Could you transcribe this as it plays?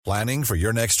Planning for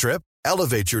your next trip?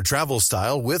 Elevate your travel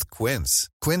style with Quince.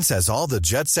 Quince has all the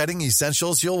jet-setting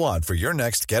essentials you'll want for your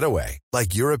next getaway,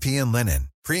 like European linen,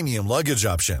 premium luggage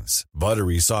options,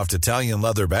 buttery soft Italian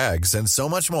leather bags, and so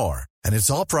much more. And it's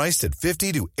all priced at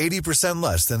 50 to 80%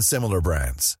 less than similar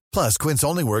brands. Plus, Quince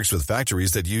only works with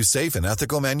factories that use safe and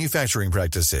ethical manufacturing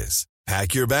practices.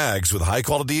 Pack your bags with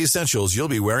high-quality essentials you'll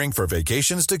be wearing for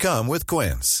vacations to come with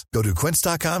Quince. Go to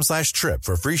quince.com/trip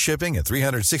for free shipping and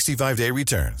 365-day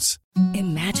returns.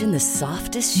 Imagine the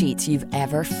softest sheets you've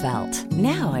ever felt.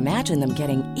 Now imagine them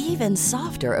getting even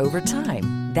softer over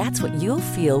time. That's what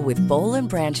you'll feel with Boll &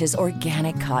 Branch's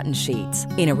organic cotton sheets.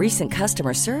 In a recent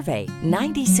customer survey,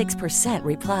 96%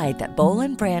 replied that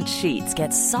Boll & Branch sheets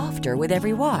get softer with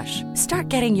every wash.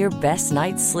 Start getting your best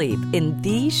night's sleep in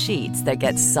these sheets that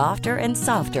get softer and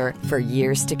softer for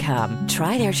years to come.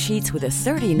 Try their sheets with a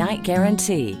 30-night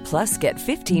guarantee. Plus, get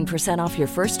 15% off your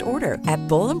first order at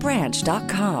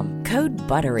bollandbranch.com. Code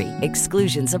BUTTERY.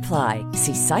 Exclusions apply.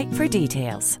 See site for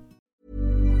details.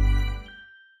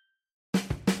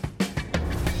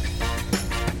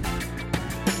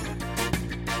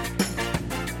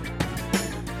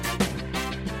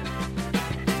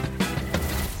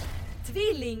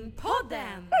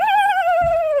 Tvillingpodden!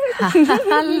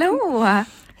 Hallå!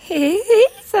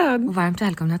 Hejsan! Varmt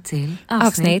välkomna till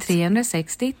avsnitt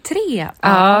 363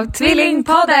 av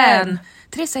Tvillingpodden!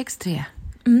 363.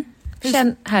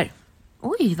 Känn här.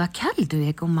 Oj, vad kall du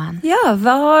är, gumman. Ja,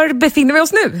 var befinner vi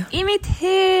oss nu? I mitt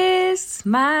hus,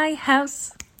 my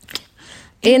house.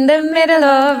 In the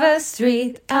middle of a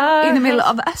street. In the middle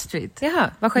of a street.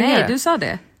 Jaha, vad sjöng jag Nej, då? du sa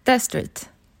det. The street.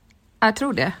 Jag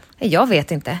tror det. Jag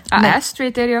vet inte. A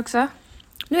street är det också.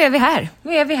 Nu är vi här.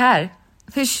 Nu är vi här.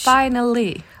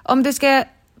 Finally. Om du ska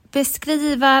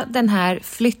beskriva den här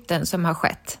flytten som har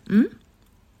skett.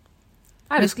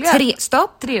 Ja, du skulle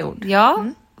Stopp. 3 ord. Ja,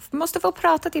 måste få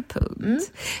prata till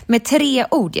punkt. Med 3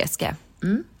 ord, Jessica.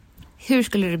 Hur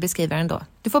skulle du beskriva den då?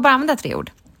 Du får bara använda 3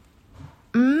 ord.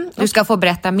 Du ska få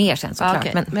berätta mer sen såklart.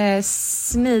 Okay. Men...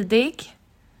 Smidig,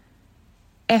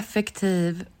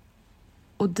 effektiv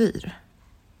och dyr.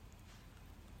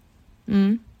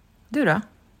 Du då?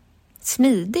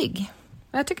 Smidig.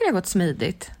 Jag tycker det har gått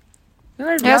smidigt. Det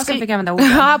var det jag som fick använda orden.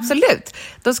 Ja, absolut.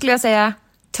 Då skulle jag säga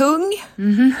tung.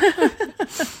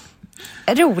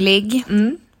 Rolig.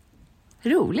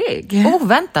 Rolig?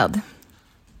 Oväntad.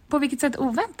 På vilket sätt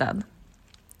oväntad?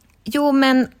 Jo,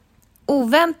 men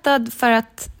oväntad för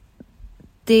att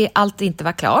allt inte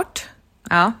var klart.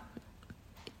 Ja.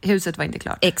 Huset var inte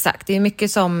klart. Exakt. Det är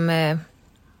mycket som...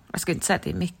 Jag skulle inte säga att det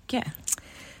är mycket.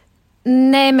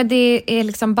 Nej, men det är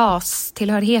liksom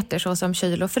bastillhörigheter så som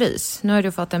kyl och frys. Nu har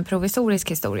du fått en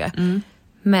provisorisk historia.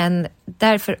 Men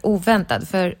därför oväntad,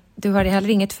 för du har heller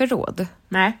inget förråd.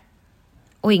 Nej.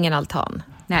 Och ingen altan.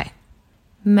 Nej.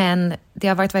 Men det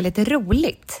har varit väldigt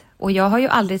roligt. Och jag har ju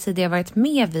aldrig tidigare varit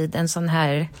med vid en sån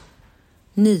här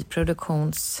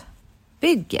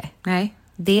nyproduktionsbygge. Nej.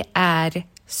 Det är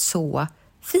så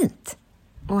fint.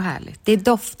 Och härligt. Det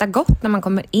doftar gott när man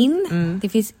kommer in. Det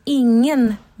finns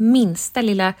ingen minsta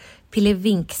lilla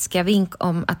pillevinkska vink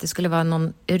om att det skulle vara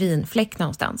någon urinfläck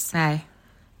någonstans. Nej.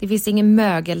 Det finns ingen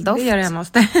mögeldoft. Det gör det hemma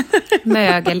hos dig.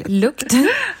 Mögellukt.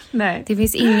 Nej. Det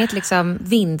finns inget liksom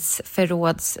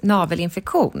vindsförråds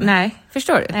navelinfektion. Nej.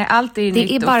 Förstår du? Nej, allt är nytt och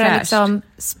Det är bara fräscht. liksom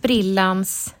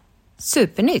sprillans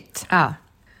supernytt. Ja.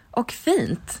 Och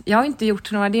fint. Jag har inte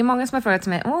gjort några... Det är många som har frågat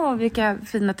mig vilka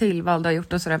fina tillval du har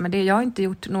gjort och sådär. Men jag har inte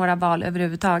gjort några val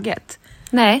överhuvudtaget.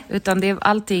 Nej. Utan det är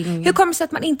allting... Hur kommer det sig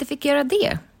att man inte fick göra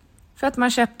det? För att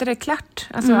man köpte det klart.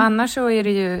 Alltså annars så är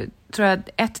det ju, tror jag,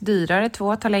 1 dyrare,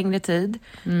 2 tar längre tid.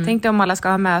 Tänk dig om alla ska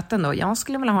ha möten då. Jag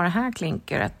skulle vilja ha det här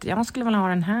klinkeret. Jag skulle vilja ha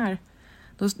den här.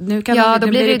 Nu kan då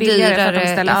blir det billigare för att de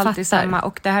dyrare, ställer jag allt i fattar. samma.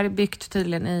 Och det här är byggt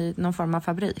tydligen i någon form av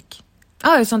fabrik.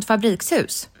 Ja, ett sånt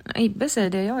fabrikshus. Ibbe säger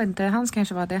det, jag vet inte. Hans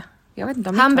kanske var det. Jag vet inte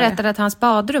om Han mitt var berättade att hans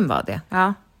badrum var det.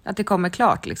 Ja, att det kommer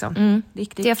klart liksom.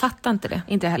 Riktigt. Jag fattar inte det.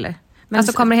 Inte heller. Men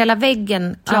Alltså kommer hela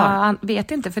väggen klar? Ja,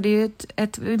 vet inte, för det är ju vi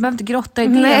behöver inte grotta i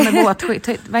det med våtskikt.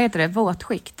 Vad heter det?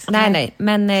 Våtskikt? Nej.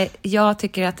 Men jag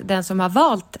tycker att den som har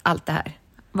valt allt det här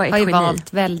har ju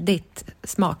valt väldigt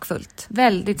smakfullt.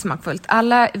 Väldigt smakfullt.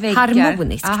 Alla väggar...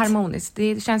 Harmoniskt. Ja, harmoniskt.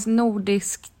 Det känns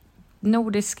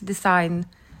nordisk design.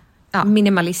 Ja.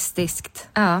 Minimalistiskt.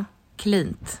 Ja,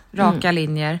 cleant. Raka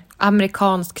linjer.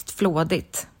 Amerikanskt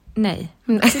flådigt. Nej.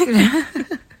 Tycker du?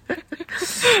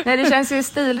 Nej, det känns ju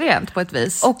stilrent på ett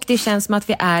vis. Och det känns som att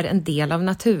vi är en del av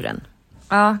naturen.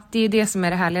 Ja, det är ju det som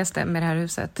är det härligaste med det här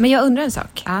huset. Men jag undrar en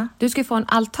sak. Ja. Du ska ju få en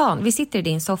altan. Vi sitter i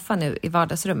din soffa nu i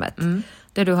vardagsrummet.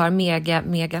 Där du har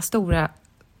mega stora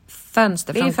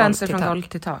fönster det är från fönster golv till från tak. golv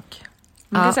till tak.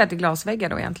 Man kan säga att det är glasväggar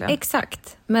då egentligen.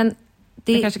 Exakt. Men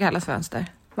det kanske kallas fönster.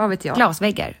 Vad vet jag?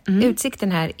 Glasväggar.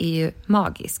 Utsikten här är ju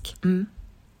magisk.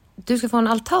 Du ska få en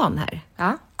altan här.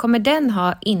 Ja. Kommer den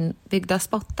ha inbyggda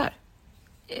spottar?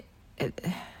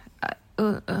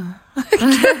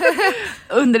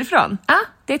 Underifrån? Ja,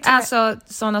 det tror jag. Alltså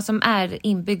sådana som är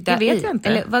inbyggda Det vet jag inte.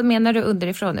 Eller vad menar du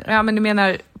underifrån nu? Ja, men du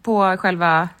menar på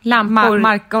själva Lampor.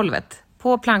 markgolvet?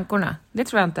 På plankorna. Det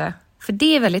tror jag inte. För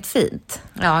det är väldigt fint.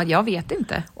 Ja, jag vet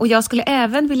inte. Och jag skulle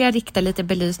även vilja rikta lite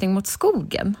belysning mot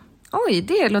skogen. Oj,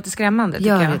 det låter skrämmande tycker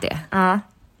Gör jag. det? Ja.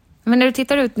 Men när du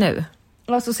tittar ut nu.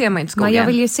 Och så ser man inte skogen. Men jag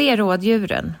vill ju se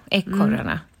rådjuren,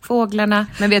 ekorrarna, fåglarna.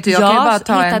 Men vet du, jag kan ju bara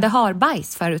ta hittade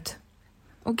harbajs förut.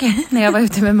 Okej. När jag var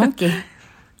ute med Monkey.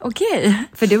 Okej.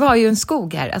 För du har ju en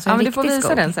skog här. Alltså Ja, en men du får riktig visa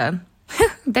skog. den sen.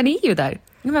 Den är ju där.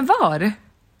 Ja, men var?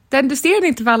 Du ser den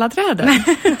inte på alla träden.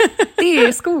 Det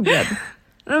är skogen.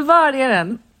 Var är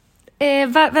den?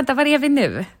 Vänta, var är vi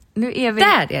nu? Nu är vi...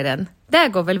 Där är den. Där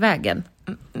går väl vägen.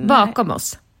 Bakom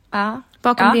oss. Ja.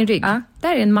 Bakom din rygg. Ja.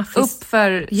 Där är en maffis. Upp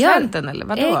för slänten eller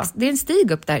vadå? Det är en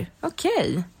stig upp där.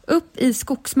 Okej. Upp i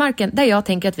skogsmarken där jag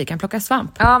tänker att vi kan plocka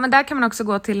svamp. Ja, men där kan man också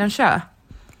gå till en sjö.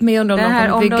 Men jag undrar om Det de här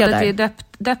kommer bygga området där. är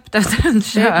döpt efter en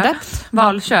sjö. Det är döpt.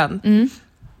 Valsjön.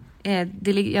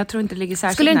 Jag tror inte det ligger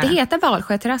särskilt Skulle det inte nära. heta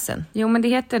Valsjöterrassen? Jo, men det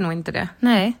heter nog inte det.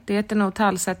 Nej. Det heter nog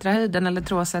Tallsätrahöjden eller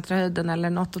Tråsätrahöjden eller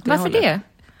något åt det Varför hållet. det?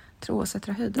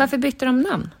 Tråsätrahöjden. Varför bytte de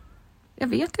namn? Jag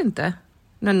vet inte.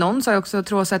 Men någon sa ju också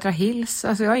Tråsätra Hills.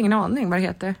 Alltså jag har ingen aning vad det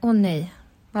heter. Åh nej.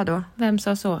 Vadå? Vem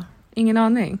sa så? Ingen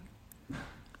aning.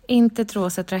 Inte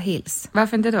Tråsätra Hills.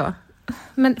 Varför inte då?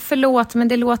 Men förlåt, men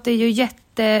det låter ju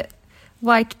jätte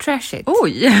white trashigt.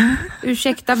 Oj!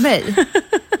 Ursäkta mig.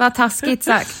 Vad taskigt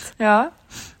sagt. Ja.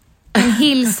 En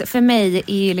hills för mig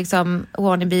är ju liksom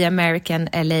wannabe American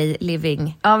LA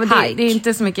living Ja, men hike. det är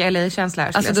inte så mycket LA-känsla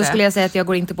här, Alltså då skulle jag säga att jag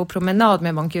går inte på promenad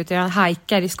med Monkey utan jag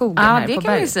hajkar i skogen Ja, här det på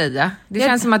kan vi berget. säga. Det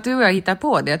känns som att du och jag hittar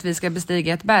på det, att vi ska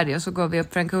bestiga ett berg och så går vi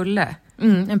upp för en kulle.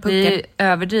 En puckel. Vi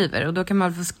överdriver och då kan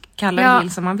man få kalla det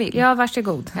hill som man vill. Ja,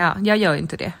 varsågod. Ja, jag gör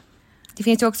inte det. Det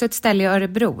finns ju också ett ställe i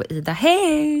Örebro, Ida,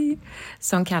 hej,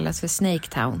 som kallas för Snake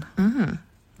Town.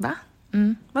 Va?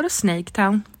 Vadå Snake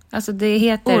Town? Alltså det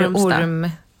heter Ormstad.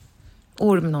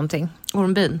 Orm någonting.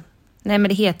 Ormbyn? Nej, men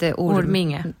det heter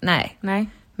Orminge? Nej, Nej.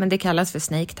 men det kallas för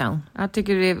Snake Town. Jag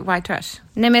tycker det är white trash.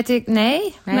 Nej, men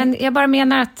nej, men jag bara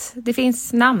menar att det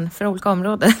finns namn för olika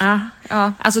områden.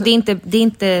 Ja. Alltså det är inte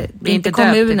inte döpt till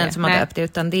kommunen det. som har Nej. döpt det,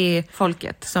 utan det är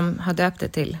Folket. som har döpt det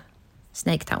till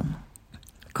Snake Town.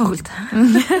 Coolt.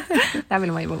 Där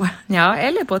vill man ju bo. Ja,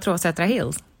 eller på Tråsätra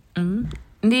Hills.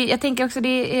 Jag tänker också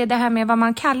det är det här med vad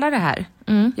man kallar det här.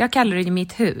 Jag kallar det ju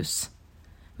mitt hus.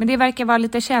 Men det verkar vara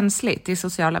lite känsligt i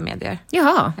sociala medier.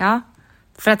 Jaha, Ja.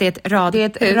 för att det är ett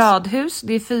radhus. Det är ett radhus.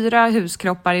 Det är 4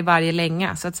 huskroppar i varje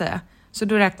länga så att säga. Så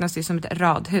då räknas det som ett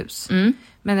radhus.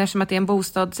 Men eftersom att det är en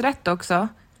bostadsrätt också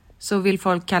så vill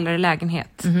folk kalla det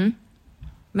lägenhet.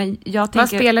 Men jag tänker, Vad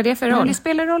spelar det för roll? Men det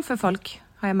spelar roll för folk,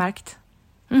 har jag märkt.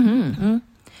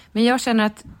 Men jag känner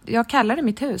att jag kallar det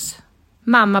mitt hus.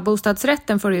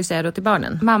 Mammabostadsrätten får du ju säga då till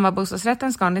barnen.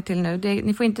 Mammabostadsrätten ska ni till nu.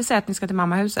 Ni får inte säga att ni ska till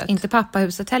mammahuset. Inte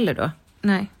pappahuset heller då.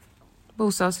 Nej.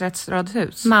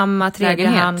 Bostadsrättsradhus. Mamma,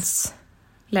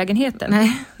 tredjehandslägenheten.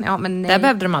 Nej. Ja, men nej. Där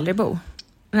behövde de aldrig bo.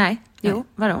 Nej. Jo,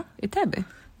 vadå? I Täby?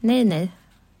 Nej.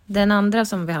 Den andra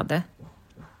som vi hade.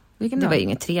 Vilken Det då? var ju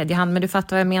inget tredjehand, men du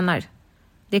fattar vad jag menar.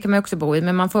 Det kan man ju också bo i,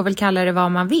 men man får väl kalla det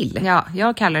vad man vill. Ja,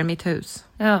 jag kallar det mitt hus.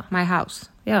 Ja. My house.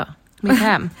 Ja. Mitt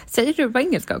hem. Säger du på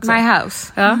engelska också? My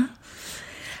house. Ja.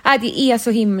 Det är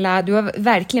så himla... Vi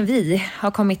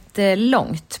har kommit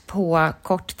långt på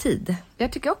kort tid.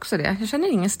 Jag tycker också det. Jag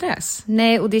känner ingen stress.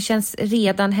 Nej, och det känns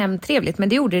redan hemtrevligt. Men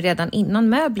det gjorde det redan innan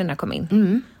möblerna kom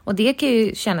in. Och det kan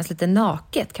ju kännas lite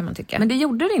naket, kan man tycka. Men det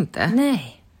gjorde det inte.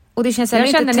 Nej. Och det känns Jag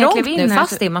heller kände inte när jag trångt klev in nu, här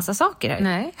fast så- det är massa saker här.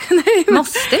 Nej.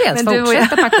 Måste vi ens Men du och jag-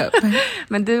 fortsätta packa upp?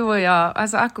 Men du och jag,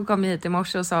 alltså Akko kom hit i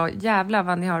morse och sa jävlar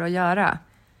vad ni har att göra.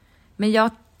 Men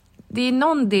det är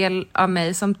någon del av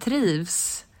mig som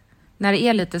trivs när det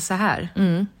är lite så här.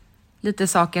 Lite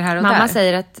saker här och Mamma där.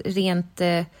 säger att rent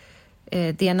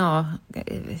DNA,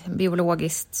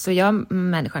 biologiskt, så gör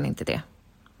människan inte det.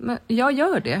 Men jag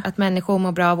gör det. Att människor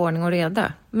mår bra av ordning och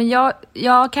reda. Men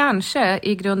jag kanske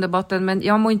i grund och botten, men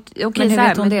jag mår inte... Okej, Men hur så här,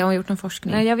 vet hon men- det? Har hon gjort någon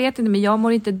forskning? Nej, jag vet inte, men jag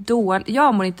mår inte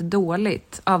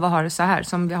dåligt av att ha det så här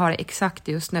som vi har det exakt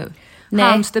just nu. Nej.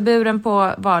 Hamsterburen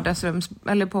på vardagsrums...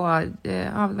 Eller på,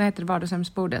 vad heter det,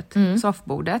 vardagsrumsbordet?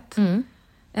 Soffbordet.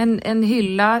 En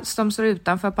hylla som står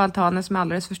utanför på altanen som är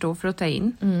alldeles för stor för att ta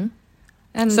in.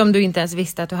 Som du inte ens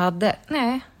visste att du hade.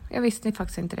 Nej, jag visste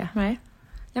faktiskt inte det. Nej.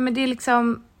 Ja, men det är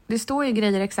liksom... Det står ju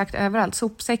grejer exakt överallt.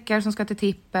 Sopsäckar som ska till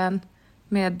tippen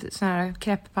med sån här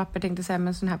kräpppapper, tänkte jag säga,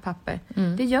 med sån här papper.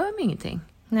 Det gör mig ingenting.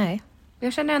 Nej.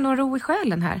 Jag känner ändå ro i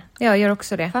själen här. Jag gör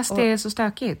också det. Fast det är så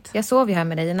stökigt. Jag sov ju här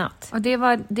med dig i natt. Och det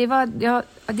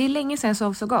är länge sedan jag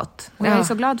sov så gott. Och jag är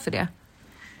så glad för det.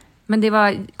 Men det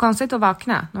var konstigt att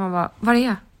vakna. När man var är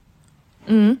jag?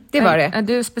 Det var det.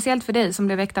 Du, speciellt för dig som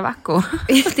blev väckt av Acko.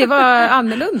 Det var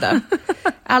annorlunda.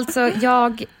 Alltså,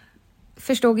 jag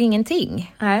förstod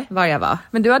ingenting var jag var.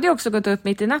 Men du hade ju också gått upp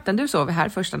mitt i natten. Du sov här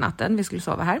första natten. Vi skulle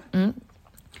sova här.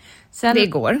 Sen, det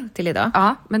igår till idag.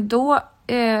 Ja, men då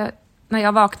när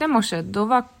jag vaknade i morse,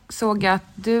 då såg jag att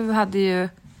du hade ju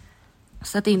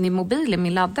satt in i mobilen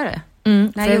min laddare.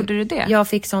 När gjorde du det? Jag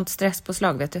fick sånt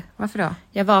stresspåslag, vet du. Varför då?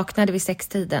 Jag vaknade vid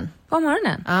 6-tiden. På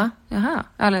morgonen? Ja. Jaha.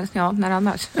 Eller, när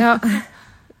annars? Ja.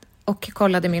 Och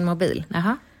kollade min mobil.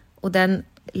 Jaha. Och den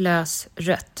lös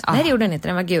rött. Aha. Nej, det gjorde den inte.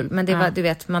 Den var gul. Men det var, du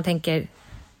vet, man tänker,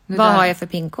 vad har jag för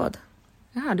pinkod?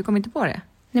 Jaha, du kom inte på det?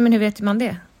 Nej, men hur vet man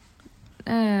det?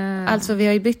 Alltså, vi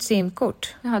har ju bytt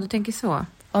simkort. Jaha, du tänker så.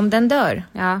 Om den dör,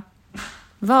 Ja.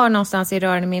 var någonstans i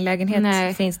rören i min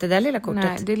lägenhet finns det där lilla kortet?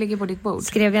 Nej, det ligger på ditt bord.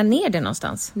 Skrev jag ner det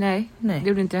någonstans? Nej, det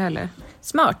gjorde inte jag heller.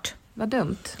 Smart. Vad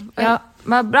dumt. Ja.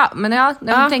 Vad bra. Men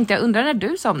jag tänkte, jag undrar när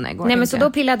du somnade igår. Nej, men så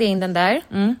då pillade jag in den där.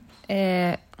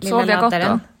 Sov jag gott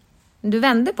då? Du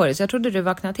vände på det, så jag trodde du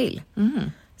vaknade till.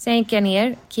 Sen gick jag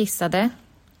ner, kissade.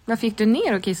 Vad fick du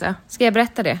ner och kissa? Ska jag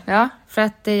berätta det? Ja. För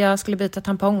att jag skulle byta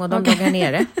tampong och de låg här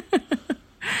nere.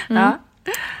 Ja.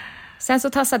 Sen så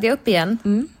tassade jag upp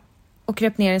igen och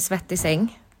kröp ner i en svettig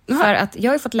säng. För att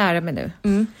jag har ju fått lära mig nu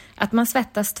att man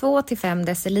svettas 2-5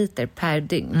 deciliter per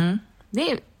dygn.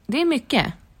 Det är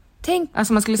mycket. Tänk,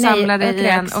 alltså man skulle samla det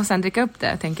igen och sen dricka upp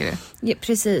det, tänker du? Ja,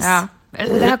 precis. Ja.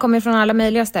 Och det här kommer från alla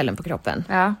möjliga ställen på kroppen.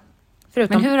 Ja.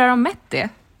 Förutom, men hur har de mätt det?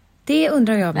 Det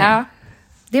undrar jag med. Ja.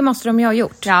 Det måste de ju ha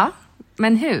gjort. Ja,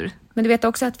 men hur? Men du vet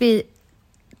också att vi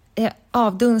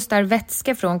avdunstar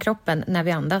vätska från kroppen när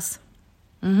vi andas.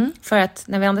 För att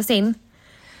när vi andas in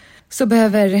så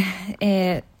behöver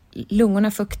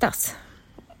lungorna fuktas.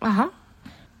 Aha.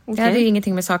 Okay. Det hade ju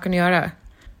ingenting med saken att göra.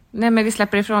 Nej, men vi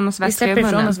släpper ifrån oss vätska. Vi släpper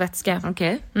ifrån oss vätska.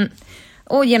 Okej.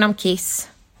 Och genom kiss,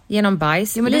 genom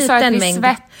bajs. Jo, men du sa att vi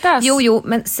svettas. Jo,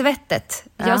 men svettet.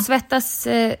 Ja. Jag svettas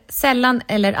sällan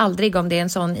eller aldrig om det är en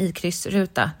sån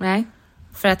ikryssruta. Nej.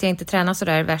 För att jag inte tränar så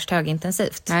där värst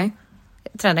högintensivt. Nej.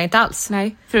 Jag tränar inte alls.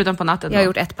 Nej, förutom på natten då. Jag har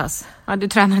gjort ett pass. Ja, du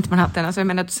tränar inte på natten. Alltså jag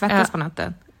menar att du svettas på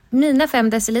natten. Mina 5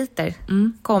 deciliter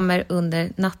kommer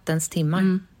under nattens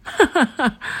timmar.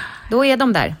 Då är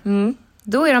de där.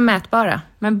 Då är de mätbara.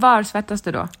 Men var svettas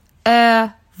du då?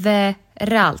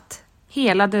 Överallt.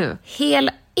 Hela du?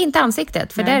 Inte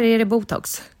ansiktet, för där är det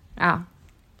botox. Ja.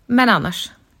 Men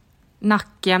annars.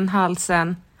 Nacken,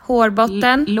 halsen.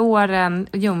 Hårbotten. Låren,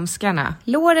 ljumskarna.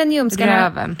 Låren,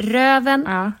 ljumskarna. Röven.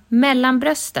 Ja. Mellan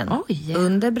brösten. Oj.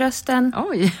 Under brösten.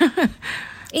 Oj.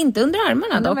 Inte under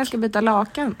armarna dock. Om jag ska byta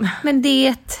lakan. Men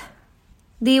det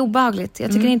är obehagligt.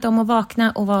 Jag tycker inte om att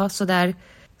vakna och vara så där.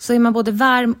 Så är man både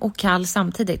varm och kall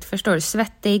samtidigt. Förstår du?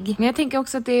 Svettig. Men jag tänker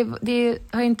också att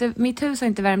mitt hus har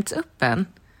inte värmts upp än.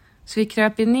 Så vi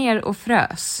kröp ner och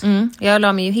frös. Jag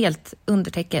la mig ju helt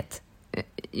under täcket.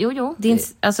 Jo.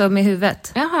 Alltså med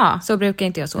huvudet. Jaha. Så brukar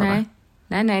inte jag sova.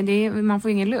 Nej, man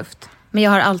får ingen luft. Men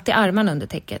jag har alltid armarna under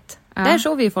täcket. Ja. Där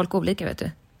sover ju folk olika, vet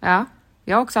du. Ja,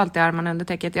 jag har också alltid armarna under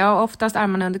täcket. Jag har oftast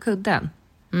armarna under kudden.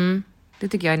 Det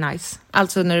tycker jag är nice.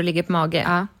 Alltså när du ligger på mage?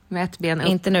 Ja, med ett ben upp.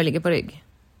 Inte när du ligger på rygg?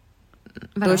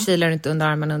 Vadå? Då kilar du inte under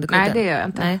armarna under kudden? Nej, det gör jag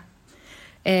inte.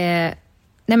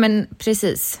 Nej, men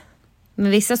precis.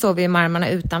 Men vissa sover ju med armarna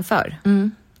utanför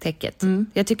täcket.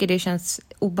 Jag tycker det känns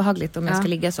obehagligt om jag ska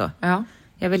ligga så. Ja.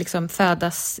 Jag vill liksom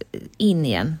födas in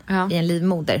igen i en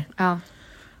livmoder. Ja.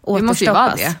 Det måste ju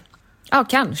vara det. Ja,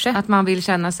 kanske. Att man vill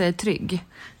känna sig trygg.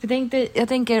 Jag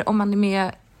tänker om man är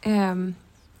med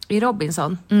i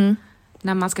Robinson.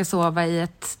 När man ska sova i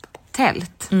ett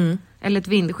tält. Eller ett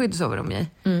vindskydd sover de i.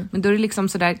 Men då är det liksom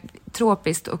sådär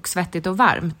tropiskt och svettigt och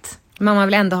varmt. Men man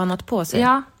vill ändå ha något på sig.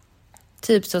 Ja.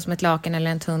 Typ så som ett lakan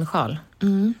eller en tunn sjal.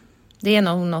 Det är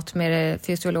nog något med det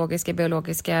fysiologiska,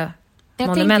 biologiska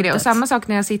monumentet. Tänker det. Och samma sak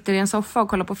när jag sitter i en soffa och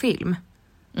kollar på film.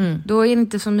 Då är det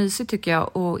inte så mysigt tycker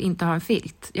jag att inte ha en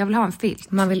filt. Jag vill ha en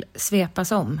filt. Man vill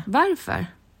svepas om. Varför?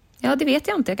 Ja, det vet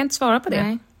jag inte. Jag kan inte svara på det.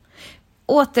 Nej.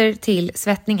 Åter till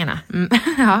svettningarna.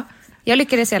 Ja. Jag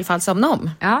lyckades i alla fall somna om.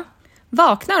 Ja.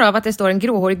 Vaknar av att det står en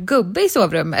gråhårig gubbe i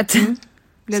sovrummet.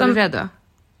 Blev du rädd då?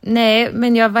 Nej,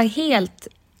 men jag var helt...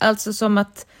 Alltså som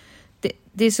att...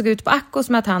 Det såg ut på Acko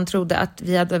som att han trodde att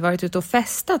vi hade varit ute och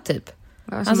festat typ.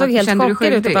 Ja, han såg helt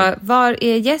chockad ut och bara, var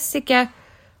är Jessica?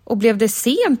 Och blev det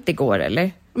sent igår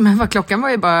eller? Men vad, klockan var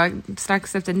ju bara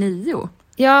strax efter 9.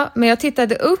 Ja, men jag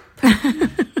tittade upp.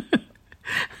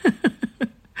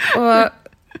 Och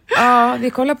ja, vi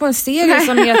kollar på en serie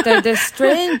som heter The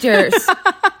Strangers,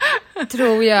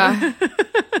 tror jag.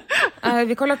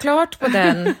 Vi kollar klart på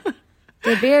den.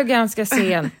 Det blev ganska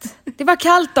sent. Det var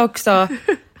kallt också.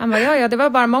 Han bara, ja, det var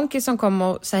bara Monkey som kom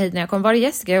och sa hej när jag kom. Var det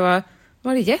Jessica? Jag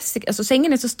var det Jessica? Alltså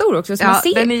sängen är så stor också. Så man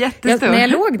ser. Den är jättestor. När jag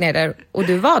låg ner där och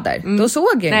du var där, då såg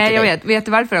jag inte Nej, jag dig. vet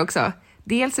du varför också?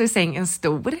 Dels är sängen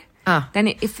stor. Den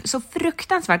är så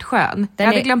fruktansvärt skön. Jag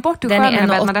hade glömt bort hur skön den här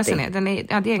bäddmadrassen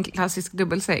är. Det är en klassisk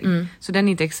dubbelsäng. Så den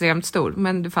är inte extremt stor.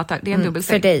 Men du fattar, det är en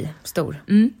dubbelsäng. För dig, stor.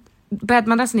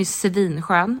 Bäddmadrassen är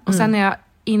svinskön. Och sen har jag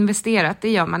investerat, det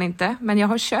gör man inte. Men jag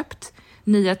har köpt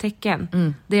nya tecken.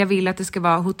 Där jag vill att det ska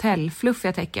vara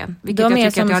hotellfluffiga tecken. De är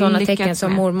som sådana tecken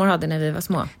som mormor hade när vi var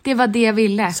små. Det var det jag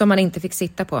ville. Som man inte fick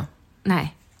sitta på.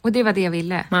 Nej, och det var det jag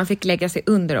ville. Man fick lägga sig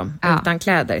under dem, utan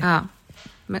kläder. Ja.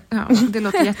 Men, det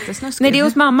låter jättesnuskigt. Nej, det är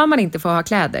hos mamma man inte får ha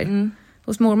kläder.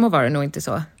 Hos mormor var det nog inte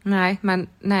så. Nej, men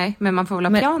man får väl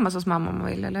ha pyjamas hos mamma om man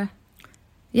vill, eller?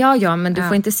 Ja, men du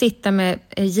får inte sitta med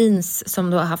jeans som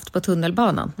du har haft på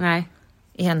tunnelbanan. Nej.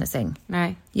 I hennes säng.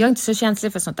 Nej. Jag är inte så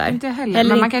känslig för sånt där. Inte heller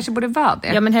men man kanske borde vara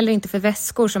det. Ja, men heller inte för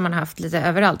väskor som man har haft lite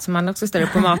överallt. Som man också ställer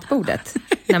upp på matbordet.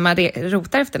 När man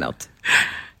rotar efter något.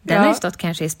 Den har ju stått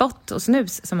kanske i spott och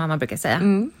snus, som mamma brukar säga.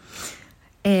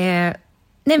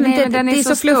 Nej, men den är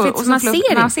så fluffigt så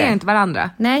man ser inte varandra.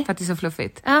 Nej. För att det är så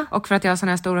fluffigt. Ja. Och för att jag har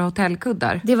såna här stora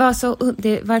hotellkuddar. Det var så...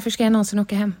 varför ska jag någonsin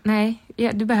åka hem? Nej,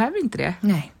 du behöver inte det.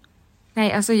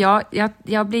 Nej, alltså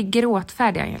jag blir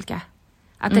gråtfärdig, Angelica.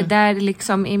 Att det där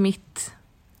liksom är mitt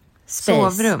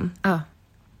sovrum. Ja.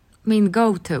 Min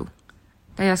go-to.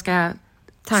 Där jag ska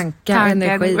tanka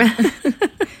energi.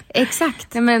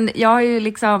 Exakt. Nej, men jag har ju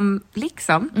liksom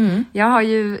jag har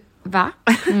ju,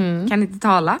 kan inte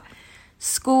tala.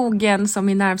 Skogen som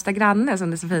min närmsta granne,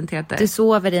 som det så fint heter. Du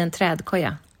sover i en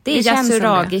trädkoja. Det är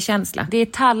Yasuragi-känsla. Det är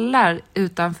tallar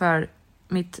utanför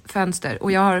mitt fönster.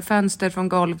 Och jag har fönster från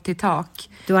golv till tak.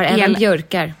 Du har även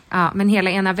björkar. Ja, men hela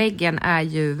ena väggen är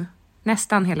ju...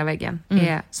 Nästan hela väggen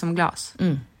är som glas.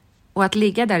 Och att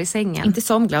ligga där i sängen... Inte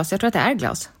som glas, jag tror att det är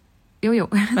glas. Jo.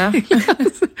 Ja.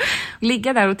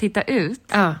 Ligga där och titta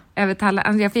ut över tallar.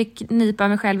 Alltså jag fick nypa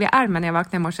mig själv i armen när jag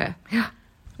vaknade i morse. Ja.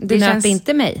 Du nöp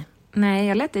inte mig. Nej,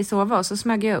 jag lät dig sova och så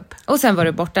smög jag upp. Och sen var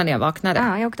du borta när jag vaknade.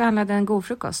 Ja, jag åkte och handlade en god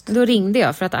frukost. Då ringde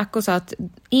jag för att Akko sa att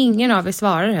ingen av er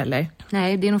svarar heller.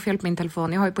 Nej, det är nog fel på min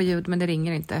telefon. Jag har ju på ljud men det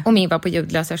ringer inte. Och min var på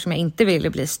ljudlös eftersom jag inte ville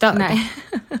bli störd. Nej.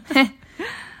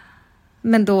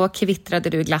 Men då kvittrade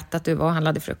du glatt att du var och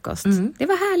handlade frukost. Det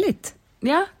var härligt.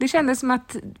 Ja, det kändes som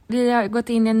att vi har gått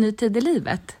in i en ny tid i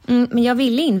livet. Men jag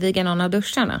ville inviga någon av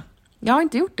duscharna. Jag har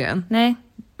inte gjort det än. Nej.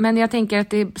 Men jag tänker att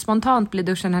det spontant blir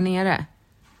duschen här nere.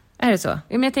 Är det så?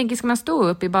 Men jag tänker, ska man stå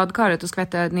upp i badkaret och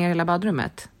skvätta ner hela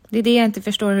badrummet? Det är det jag inte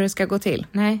förstår hur det ska gå till.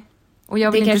 Nej. Och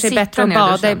jag vill det inte kanske är bättre att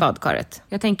bada i badkaret.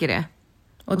 Jag tänker det.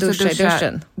 Och duscha i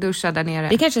duschen. Duscha där nere.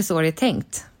 Det kanske är så det är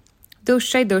tänkt.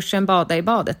 Duscha i duschen, bada i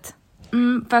badet.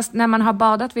 Fast när man har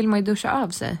badat vill man ju duscha av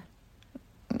sig.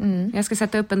 Jag ska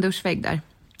sätta upp en duschvägg där.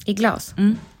 I glas?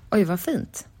 Oj, vad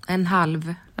fint. En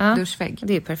halv duschvägg.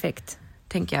 Det är perfekt.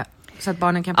 Tänker jag. Så att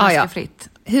barnen kan plaska fritt.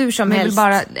 Hur som helst. Jag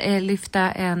vill bara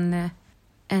lyfta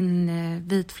en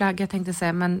vit flagga, tänkte jag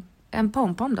säga. Men en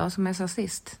pompom då, som jag sa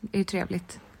sist. Det är ju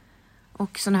trevligt.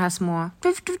 Och såna här små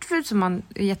som man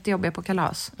är jättejobbiga på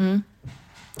kalas.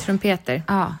 Trumpeter.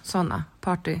 Ja, såna.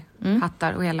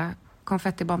 Partyhattar och hela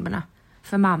konfettibomberna.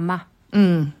 För mamma.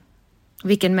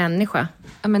 Vilken människa.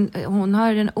 Ja, men hon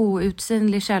har en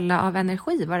outsinlig källa av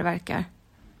energi, vad det verkar.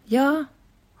 Ja.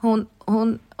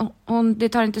 Hon det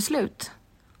tar inte slut.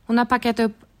 Hon har packat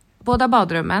upp båda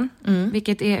badrummen.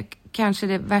 Vilket är kanske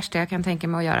det värsta jag kan tänka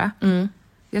mig att göra.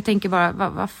 Jag tänker bara,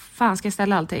 vad fan ska jag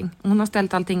ställa allting? Hon har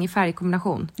ställt allting i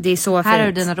färgkombination. Det är så fint. Här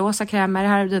är dina rosa krämer,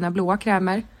 här är dina blåa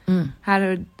krämer. Här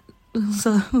är...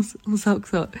 Hon sa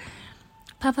också...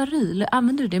 Pavaryl,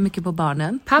 använder du det mycket på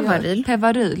barnen? Pavaryl?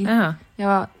 Pavaryl.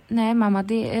 Ja, nej mamma,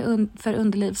 det är för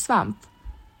underlivssvamp.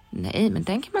 Nej, men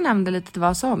den kan man använda lite till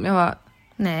vad som. Jag var...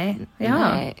 Nej,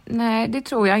 det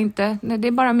tror jag inte. Nej, det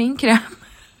är bara min kräm.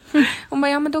 Hon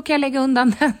bara, ja men då kan jag lägga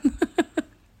undan den.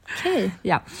 Okej.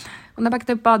 Ja. Hon har packat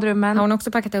upp badrummen. Har hon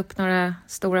också packat upp några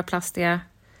stora plastiga...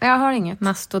 Jag har inget.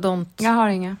 Mastodont. Jag har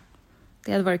inget.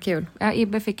 Det hade varit kul. Ja,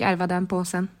 Ibbe fick ärva den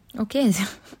påsen. Okej.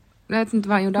 Jag vet inte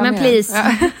vad han gjorde men med please.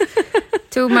 Ja.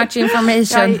 Too much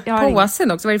information.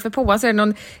 Påsen också. Vad är det för påse? Är det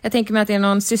någon, jag tänker mig att det är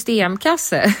någon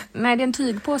systemkasse. Nej, det är en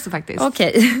tygpåse faktiskt.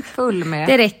 Okej. Full med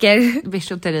det räcker.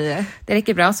 bijouterier. Det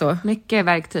räcker bra så. Mycket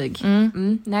verktyg.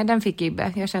 Nej, den fick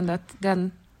Ibbe. Jag kände att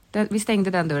vi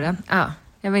stängde den dörren. Ja.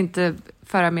 Jag vill inte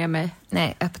föra med mig.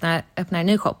 Nej, öppna en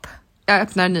ny shop. Jag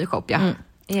öppnar en ny shop, ja.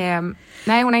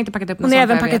 Nej, hon har inte packat upp något. Hon har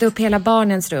även packat upp hela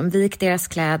barnens rum, vikt deras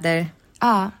kläder.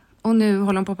 Ja, och nu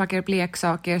håller hon på att packa upp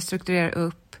leksaker, strukturera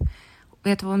upp.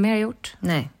 Vet du vad hon mer har gjort?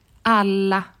 Nej.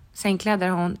 Alla sängkläder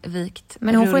har hon vikt.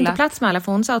 Men hon får inte plats med alla,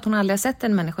 för hon sa att hon aldrig har sett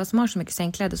en människa som har så mycket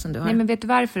sängkläder som du har. Nej, men vet du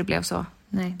varför det blev så?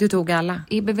 Nej, du tog alla.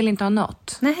 Ibbe vill inte ha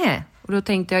något. Nej. Och då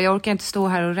tänkte jag orkar inte stå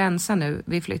här och rensa nu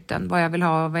vid flytten. Vad jag vill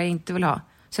ha och vad jag inte vill ha.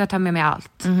 Så jag tar med mig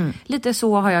allt. Lite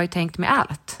så har jag ju tänkt med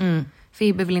allt. För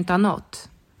Ibbe vill inte ha något.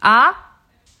 Ja,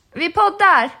 vi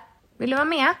poddar. Vill du vara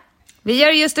med? Vi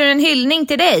gör just en hyllning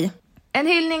till dig. En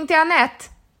hyllning till Annette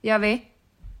gör vi.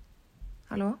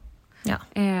 Hallå? Ja.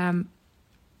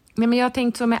 Men jag har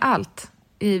tänkt så med allt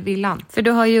i villan. För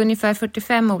du har ju ungefär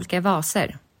 45 olika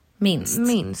vaser.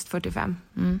 Minst 45.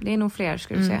 Det är nog fler,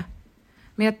 ska du se.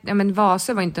 Men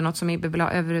vaser var inte något som Ibbe vill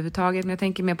ha överhuvudtaget. Men jag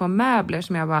tänker mer på möbler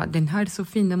som jag bara, den här är så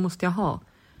fin, den måste jag ha.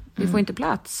 Vi får inte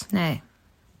plats. Nej.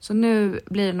 Så nu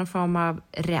blir det någon form av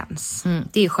rens.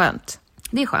 Det är skönt.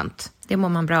 Det är skönt. Det mår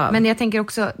man bra av. Men jag tänker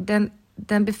också,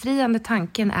 den befriande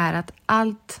tanken är att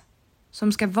allt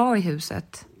som ska vara i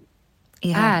huset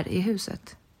är i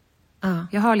huset. Ja.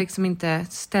 Jag har liksom inte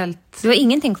ställt... Du har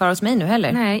ingenting kvar hos mig nu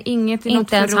heller? Nej, inget i inte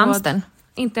något ens förråd. hamstern?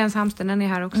 Inte ens hamstern, den är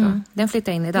här också. Den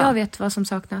flyttar in idag. Jag vet vad som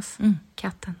saknas.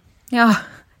 Katten. Ja,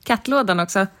 kattlådan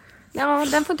också. Ja,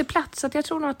 den får inte plats. Så att jag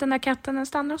tror nog att den där katten den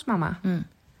stannar hos mamma.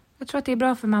 Jag tror att det är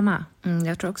bra för mamma.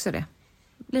 Jag tror också det.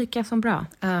 Lika som bra.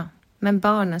 Ja. Men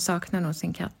barnen saknar nog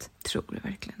sin katt. Tror du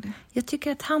verkligen det? Jag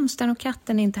tycker att hamstern och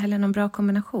katten är inte heller någon bra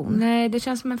kombination. Nej, det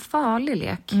känns som en farlig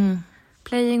lek.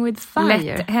 Playing with fire.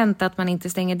 Lätt hänt att man inte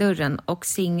stänger dörren. Och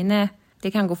Signe,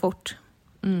 det kan gå fort.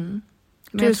 Men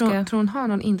jag tror hon har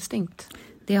någon instinkt.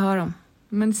 Det har de.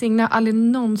 Men Signe har aldrig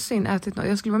någonsin ätit något.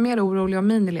 Jag skulle vara mer orolig om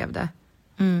Mini levde.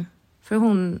 För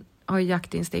hon har ju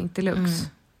jaktinstinkt deluxe.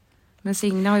 Men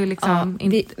Signe har ju liksom...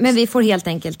 Men vi får helt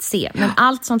enkelt se. Men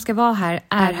allt som ska vara här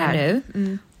är här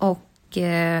nu. Och...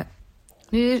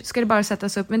 nu ska det bara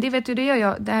sättas upp. Men det vet du, det gör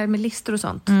jag. Det här med listor och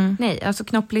sånt. Nej, alltså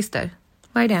knopplistor.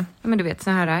 Vad är det? Ja, men du vet,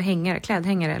 såna här hängare,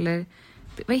 klädhängare. Eller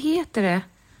vad heter det?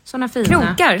 Såna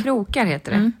fina... Krokar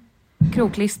heter det.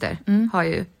 Kroklister har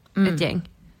ju ett gäng.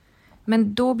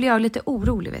 Men då blir jag lite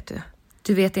orolig, vet du.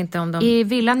 Du vet inte om de... I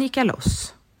villan gick jag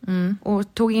loss.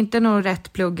 Och tog inte någon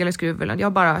rätt plugg eller skruv.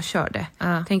 Jag bara körde.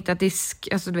 Tänkte att disk,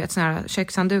 alltså du vet, såna här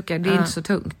kökshanddukar, det är inte så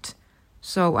tungt.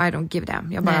 So I don't give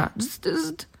them. Jag bara...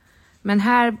 Men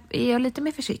här är jag lite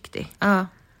mer försiktig. Ja.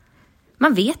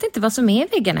 Man vet inte vad som är i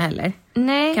väggarna heller.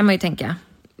 Nej. Kan man ju tänka.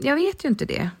 Jag vet ju inte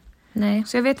det. Nej.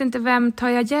 Så jag vet inte vem tar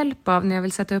jag hjälp av när jag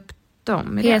vill sätta upp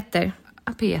dem. Peter.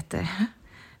 Peter.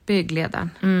 Byggledaren.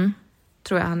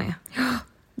 Tror jag han är.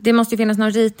 Det måste ju finnas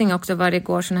någon ritning också var det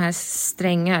går såna här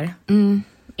strängar.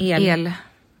 El.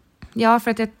 Ja,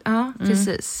 för att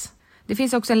precis. Det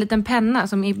finns också en liten penna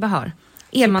som Ibbe har.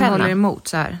 Elpenna. Som man håller emot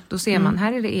så här. Då ser man,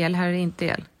 här är det el, här är det inte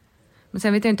el. Men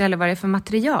sen vet jag inte heller vad det är för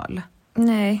material.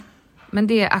 Nej. Men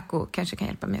det Akko kanske kan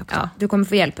hjälpa mig också. Ja, du kommer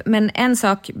få hjälp. Men en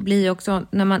sak blir också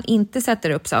när man inte sätter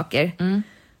upp saker.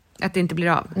 Att det inte blir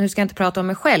av. Nu ska jag inte prata om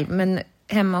mig själv, men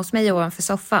hemma hos mig ovanför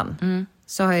soffan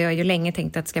så har jag ju länge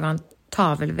tänkt att det ska vara en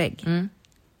tavelvägg.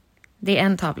 Det är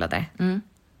en tavla där.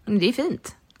 Men det är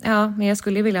fint. Ja, men jag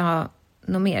skulle vilja ha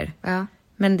något mer. Ja.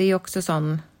 Men det är också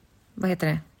sån, vad heter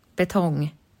det?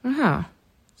 Betong. Jaha.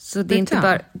 Så det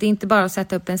är inte bara att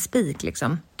sätta upp en spik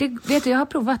liksom. Vet du, jag har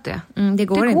provat det. Det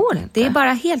går inte. Det är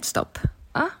bara helt stopp.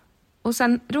 Ja. Och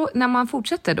sen när man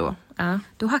fortsätter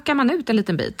då hackar man ut en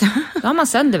liten bit. Då har man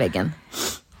sönder väggen.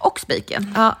 Och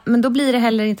spiken. Ja, men då blir det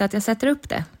heller inte att jag sätter upp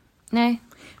det. Nej.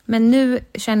 Men nu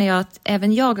känner jag att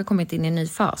även jag har kommit in i en ny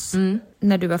fas.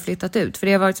 När du har flyttat ut. För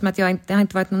det har varit som att det har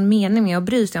inte varit någon mening med att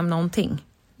bry sig om någonting.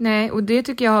 Nej, och det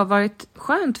tycker jag har varit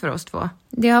skönt för oss två.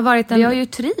 Det har varit vi har ju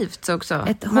trivts också.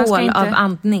 Ett hål av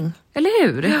andning. Eller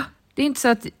hur? Ja. Det är inte så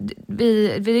att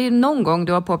vi någon gång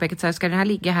du har påpekat så här, ska den här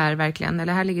ligga här verkligen?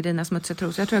 Eller här ligger dina smutsiga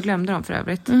trosor. Jag tror jag glömde dem för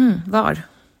övrigt. Var?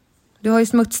 Du har ju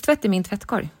smutstvätt i min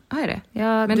tvättkorg. Är det?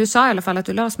 Ja, men du sa i alla fall att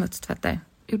du la smutstvätt där.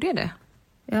 Gjorde jag det?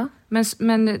 Ja.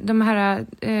 Men de här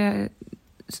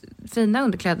fina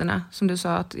underkläderna som du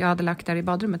sa att jag hade lagt där i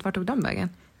badrummet, vart tog de vägen?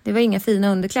 Det var inga fina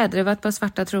underkläder, det var ett par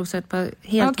svarta trosor, ett par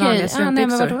helt vanliga strumpbyxor. Nej,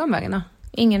 men vart tog de vägen då?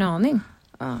 Ingen aning.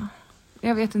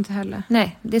 Jag vet inte heller.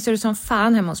 Nej, det ser ut som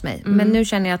fan hemma hos mig. Men nu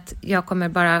känner jag att jag kommer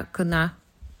bara kunna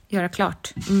göra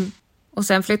klart. Och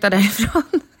sen flytta därifrån.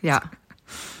 Ja.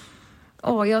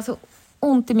 Jag har så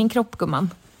ont i min kropp, gumman.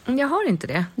 Jag har inte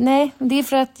det. Nej, det är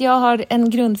för att jag har en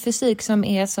grundfysik som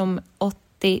är som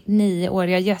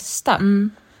 89-åriga Gösta.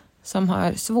 Som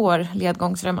har svår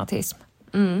ledgångsreumatism.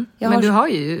 Men du har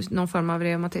ju någon form av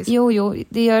reumatism. Jo,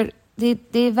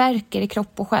 det verkar i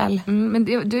kropp och själ. Men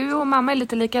du och mamma är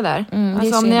lite lika där. är Om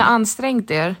synd. ni har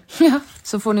ansträngt er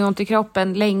så får ni ont i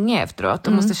kroppen länge efteråt.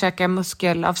 Du måste käka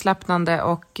muskelavslappnande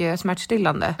och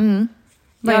smärtstillande.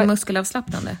 Vad är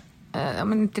muskelavslappnande?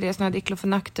 Men inte det, sån här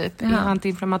diklofenak typ. Ja.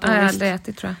 Antiinflammatoriskt. Jag har aldrig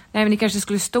ätit, tror jag. Nej, men ni kanske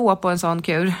skulle stå på en sån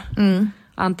kur.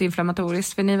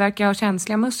 Antiinflammatoriskt. För ni verkar ha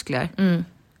känsliga muskler.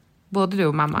 Både du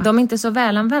och mamma. De är inte så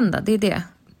välanvända, det är det.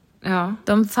 Ja.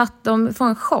 De får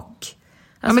en chock.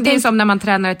 Ja, men det är som när man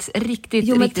tränar ett riktigt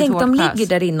hårt pass. Tänk, de ligger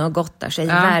där inne och gottar sig i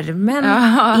värmen,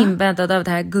 inbäddad av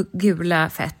det här gula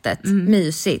fettet.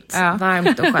 Mysigt,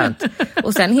 varmt och skönt.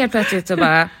 Och sen helt plötsligt så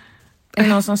bara är det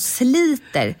någon som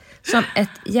sliter som ett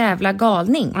jävla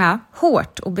galning.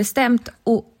 Hårt och bestämt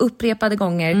och upprepade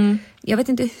gånger. Jag vet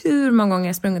inte hur många gånger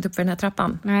jag sprungit upp för den här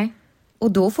trappan. Nej.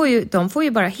 Och då de får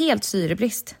ju bara helt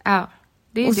syrebrist. Ja,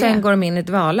 det är och det. sen går de in i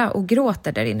dvala och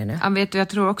gråter där inne nu. Ja, vet du, jag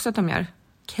tror också att de gör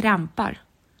krampar.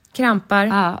 Krampar.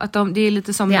 Att det är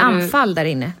lite som det är när anfall där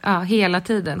inne. Ja, hela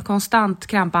tiden. Konstant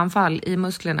krampanfall i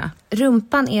musklerna.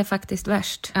 Rumpan är faktiskt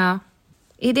värst. Ja.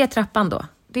 Är det trappan då?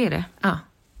 Det är det. Ja.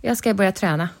 Jag ska börja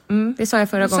träna. Det sa jag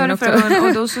förra gången också.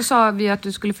 Och då så sa vi att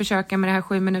du skulle försöka med det här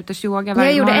 7 minuters yoga varje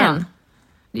jag gjorde morgon.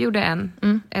 Du gjorde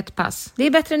ett pass. Det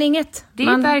är bättre än inget. Det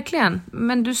är verkligen.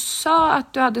 Men du sa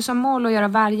att du hade som mål att göra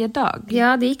varje dag.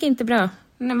 Ja, det gick inte bra.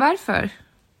 Men varför?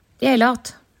 Jag är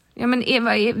lat. Ja, men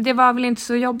det var väl inte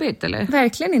så jobbigt, eller?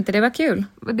 Verkligen inte, det var kul.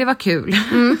 Det var kul.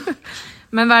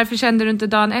 Men varför kände du inte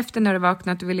dagen efter när du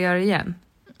vaknade att du ville göra det igen?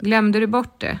 Glömde du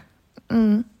bort det?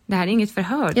 Det här är inget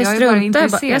förhör. Jag är bara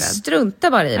intresserad. Jag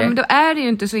struntar bara i det. Ja, men då är du ju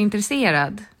inte så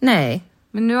intresserad. Nej.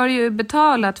 Men nu har du ju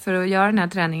betalat för att göra den här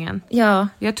träningen. Ja.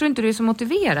 Jag tror inte du är så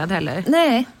motiverad heller.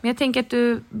 Nej. Men jag tänker att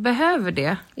du behöver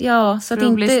det. Ja, så för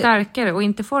att bli starkare och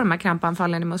inte få de här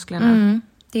krampanfallen i musklerna.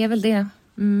 Det är väl det.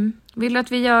 Vill du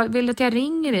att jag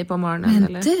ringer dig på morgonen? Men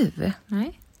eller? du.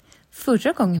 Nej.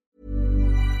 Förra gången.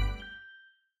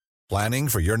 Planning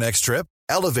for your next trip?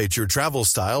 Elevate your travel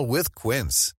style with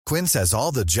Quince. Quince has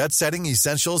all the jet-setting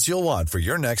essentials you'll want for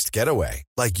your next getaway,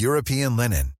 like European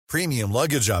linen, premium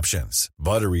luggage options,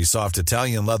 buttery soft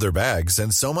Italian leather bags,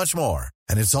 and so much more.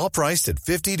 And it's all priced at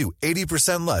 50 to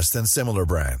 80% less than similar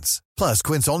brands. Plus,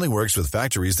 Quince only works with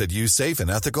factories that use safe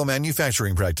and ethical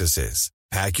manufacturing practices.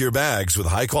 Pack your bags with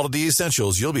high-quality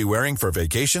essentials you'll be wearing for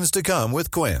vacations to come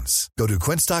with Quince. Go to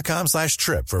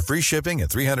quince.com/trip for free shipping and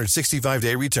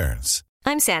 365-day returns.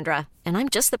 I'm Sandra, and I'm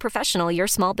just the professional your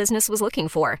small business was looking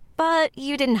for. But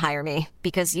you didn't hire me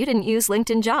because you didn't use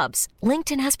LinkedIn Jobs.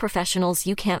 LinkedIn has professionals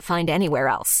you can't find anywhere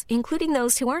else, including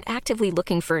those who aren't actively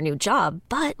looking for a new job,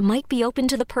 but might be open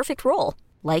to the perfect role,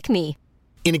 like me.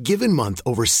 In a given month,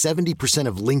 over 70%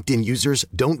 of LinkedIn users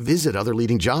don't visit other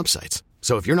leading job sites.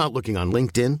 So if you're not looking on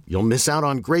LinkedIn, you'll miss out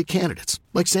on great candidates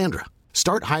like Sandra.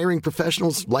 Start hiring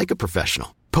professionals like a professional.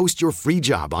 Post your free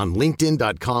job on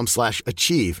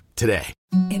linkedin.com/achieve today.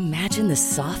 Imagine the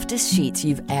softest sheets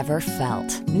you've ever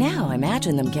felt. Now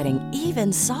imagine them getting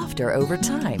even softer over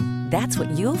time. That's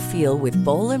what you'll feel with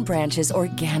Boll & Branch's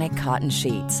organic cotton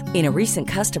sheets. In a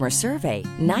recent customer survey,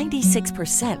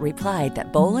 96% replied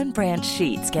that Boll & Branch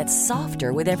sheets get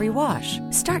softer with every wash.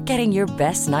 Start getting your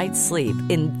best night's sleep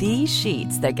in these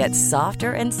sheets that get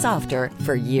softer and softer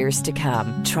for years to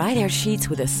come. Try their sheets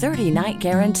with a 30-night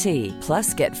guarantee.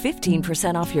 Plus, get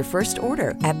 15% off your first order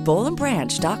at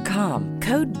bollandbranch.com.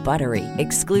 Code BUTTERY.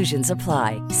 Exclusions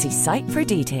apply. See site for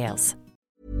details.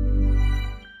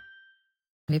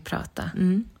 Vi pratar.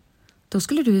 Då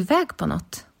skulle du iväg på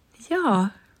något. Ja.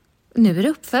 Nu är det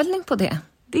uppföljning på det.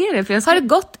 Det är det. För Har det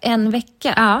gått en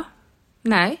vecka? Ja.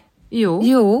 Nej.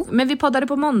 Jo. Men vi poddade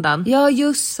på måndagen. Ja,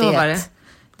 just så var det.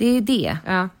 Det är det.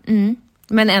 Ja.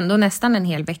 Men ändå nästan en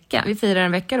hel vecka. Vi firar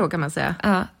en vecka då, kan man säga.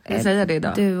 Ja. Ska jag säga det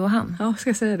idag? Du och han. Ja, ska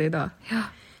jag säga det idag? Ja.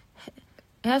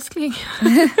 Älskling.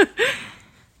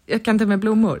 Jag kan ta med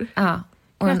blommor. Ja.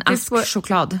 Och grattis en ask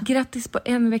choklad. Grattis på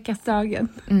en veckas dagen.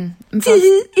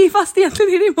 Fast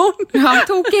egentligen är det imorgon. Ja,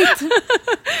 tokigt.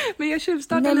 Men jag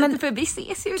tjuvstartar lite för vi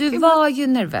ses ju. Du var ju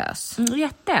nervös.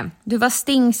 Jätte. Du var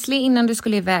stingslig innan du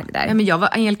skulle iväg där. Ja, men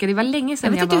Angelica, det var länge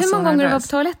sedan jag var så nervös. Vet du hur många gånger du var på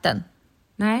toaletten?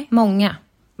 Nej. Många.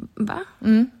 Va?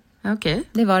 Okej.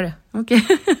 Det var det. Okej.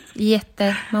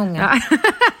 Jättemånga.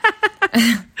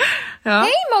 Ja.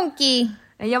 Hej Monkey!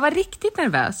 Jag var riktigt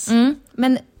nervös.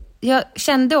 Men jag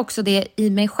kände också det i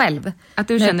mig själv. Att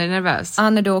du kände dig nervös? Ja,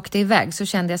 när du åkte iväg så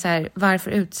kände jag så här,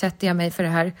 varför utsätter jag mig för det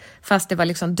här fast det var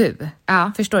liksom du?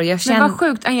 Ja. Förstår du? Men vad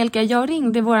sjukt, Angelica, jag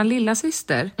ringde våran lilla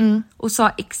syster och sa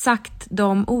exakt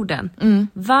de orden.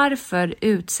 Varför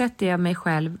utsätter jag mig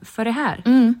själv för det här?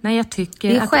 När jag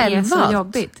tycker att det är så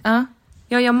jobbigt. Ja.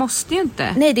 Ja, jag måste ju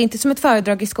inte. Nej, det är inte som ett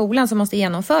föredrag i skolan som måste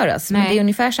genomföras. Men det är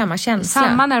ungefär samma känsla.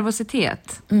 Samma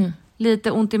nervositet.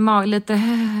 Lite ont i magen, lite...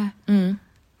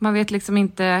 Man vet liksom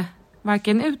inte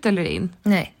varken ut eller in.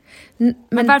 Nej.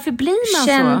 Men varför blir man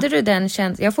kände du den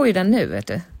känslan? Jag får ju den nu, vet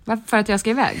du. Varför? För att jag ska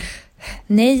iväg?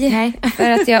 Nej. För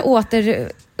att jag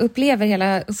återupplever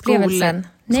hela upplevelsen.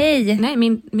 Nej,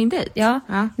 min dejt. Ja.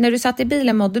 När du satt i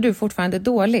bilen mådde du fortfarande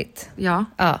dåligt. Ja.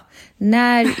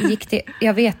 När gick det?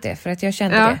 Jag vet det, för att jag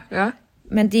kände det. Ja.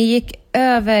 Men det gick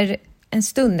över en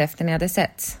stund efter när jag hade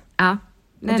sett. Ja.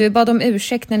 Och du bad om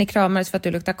ursäkt när ni kramades för att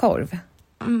du luktar korv.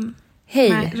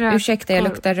 Hej, ursäkta, jag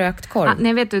luktar rökt korv.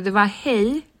 Nej, vet du, det var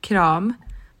hej, kram.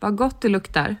 Vad gott du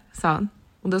luktar, sa han.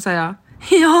 Och då sa jag,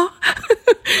 ja,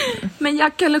 men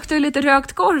jackan luktar ju lite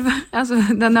rökt korv. Alltså,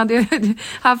 den hade jag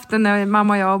haft den när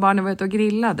mamma och jag och barnen var ute och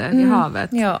grillade i havet.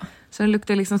 Ja. Så den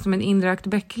luktade liksom som en inrökt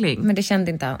bäckling. Men det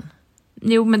kände inte han.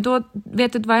 Jo, men då,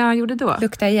 vet du vad han gjorde då?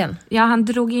 Lukta igen. Ja, han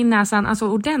drog in näsan alltså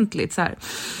ordentligt så här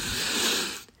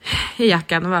i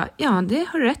jackan och bara, ja, det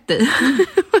har du rätt i.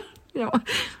 Ja.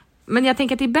 Men jag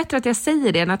tänker att det är bättre att jag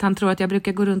säger det än att han tror att jag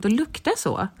brukar gå runt och lukta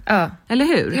så. Ja. Eller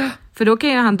hur? Ja. För då kan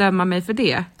ju han döma mig för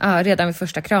det. Ja, redan vid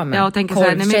första kramen. Ja, och tänker så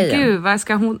här, nej men gud, vad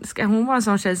ska hon vara en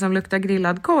sån tjej som luktar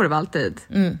grillad korv alltid?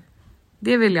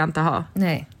 Det vill jag inte ha.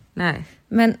 Nej. Nej.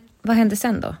 Men vad hände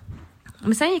sen då?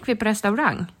 Men sen gick vi på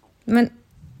restaurang. Men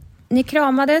ni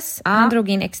kramades, han drog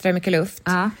in extra mycket luft.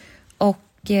 Ja. Och,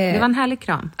 det var en härlig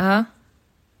kram. Ja.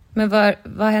 Men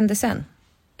vad hände sen?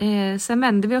 Sen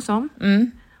vände vi oss om.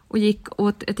 Och gick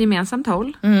åt ett gemensamt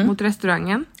håll mot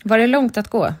restaurangen. Var det långt att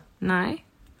gå? Nej,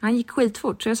 han gick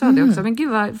skitfort så jag sa det också. Men gud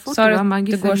vad fort det var.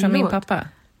 Du går som min pappa?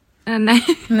 Nej.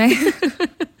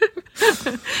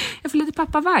 Jag får lite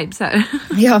pappa-vibes här.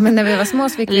 Ja, men när vi var små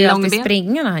så fick vi alltid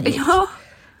springa när han gick. Ja.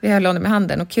 Vi höll honom med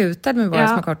handen och kutade med våra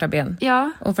små korta ben.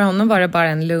 Ja. Och för honom var det bara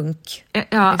en lunk.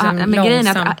 Ja, liksom men grejen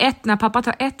är att när pappa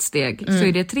tar ett steg så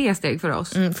är det 3 steg för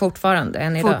oss. Fortfarande,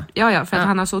 än idag. Ja, för att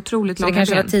han har så otroligt långa ben.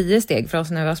 Så det kanske var 10 steg för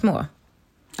oss när vi var små.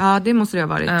 Ja, det måste det ha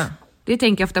varit. Ja. Det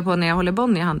tänker jag ofta på när jag håller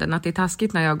Bonnie i handen. Att det är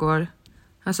taskigt när jag går...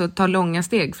 Alltså tar långa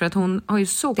steg för att hon har ju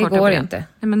så korta ben. Det går inte.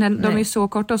 Nej, men de är ju så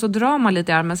korta och så drar man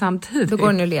lite i armen samtidigt. Då går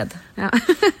den ur led. Ja.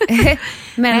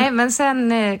 men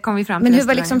sen kom vi fram till Men hur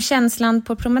var liksom känslan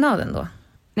på promenaden då?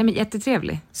 Nej, men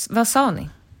jättetrevlig. Vad sa ni?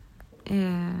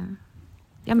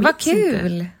 Vad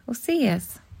kul att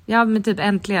ses. Ja, men typ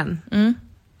äntligen.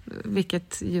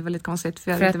 Vilket ju var lite konstigt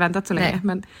för jag hade inte väntat så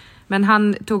länge. Men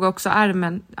han tog också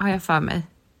armen, har jag för mig,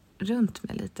 runt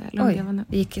mig lite. Eller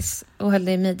gick och höll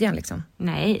dig i midjan liksom?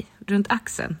 Nej, runt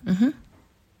axeln.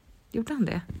 Gjorde han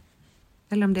det?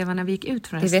 Eller om det var när vi gick ut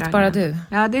från restaurangen. Det vet bara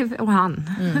du. Ja, det och han.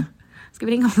 Ska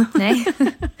vi ringa honom? Nej.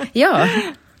 Ja.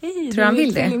 Tror han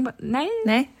vill det?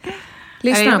 Nej.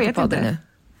 Lyssnar han på podden nu?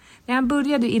 Nej, han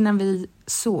började innan vi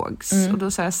sågs. Och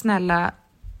då sa jag, snälla,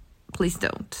 please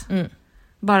don't.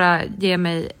 Bara ge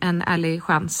mig en ärlig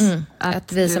chans.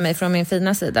 Att visa mig från min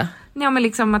fina sida. Ja, men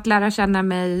liksom att lära känna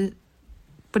mig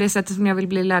på det sättet som jag vill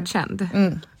bli lärd känd.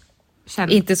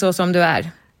 Inte så som du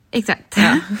är. Exakt.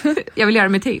 Ja. Jag vill göra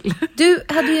mig till. Du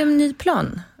hade ju en ny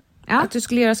plan. Ja. Att du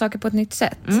skulle göra saker på ett nytt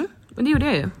sätt. Och det gjorde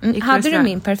jag ju. Hade du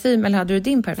min parfym eller hade du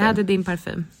din parfym? Jag hade din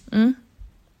parfym.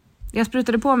 Jag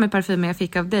sprutade på mig parfymen jag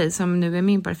fick av dig som nu är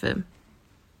min parfym.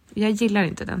 Jag gillar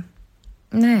inte den.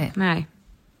 Nej.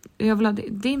 Jag vill ha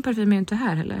din parfym är ju inte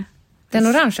här heller. Den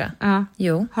orangea? Ja.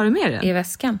 Jo. Har du med den? I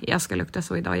väskan. Jag ska lukta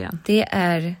så idag igen. Det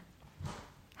är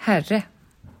herre.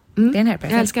 Det är en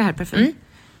herrparfym. Jag älskar herrparfym.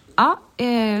 Ja,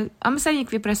 men sen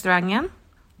gick vi på restaurangen.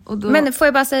 Och då... Men får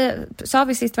jag bara säga, sa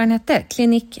vi sist vad den hette?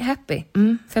 Clinic Happy.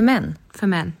 För män. För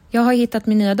män. Jag har hittat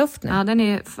min nya doft nu. Ja, den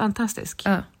är fantastisk.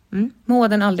 Ja. Må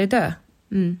den aldrig dö.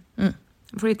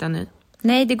 Jag får hitta en ny.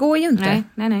 Nej, det går ju inte.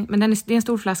 Nej. Men det är en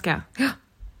stor flaska. Ja.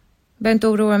 Behöver inte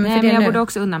oroa mig för det men jag nu. borde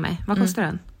också unna mig. Vad kostar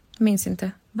den? Minns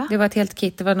inte. Va? Det var ett helt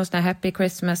kit. Det var någon sån här Happy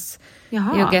Christmas.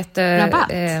 Jaha, you get,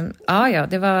 rabatt? Ja,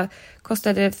 det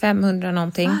kostade 500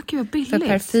 någonting. Gud, vad billigt. För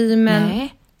parfymen,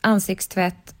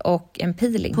 ansiktstvätt och en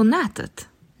peeling. På nätet?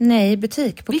 Nej,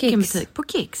 butik. På Vilken Kicks. butik? På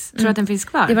Kicks? Tror du att den finns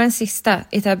kvar? Det var den sista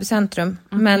i Täby centrum.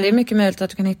 Men det är mycket möjligt att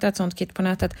du kan hitta ett sånt kit på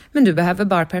nätet. Men du behöver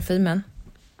bara parfymen.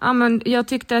 Ja, men jag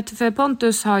tyckte att för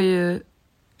Pontus har ju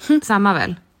samma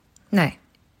väl? Nej.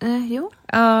 Jo.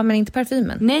 Ja, men inte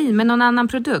parfymen. Nej, men någon annan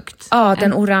produkt. Ja,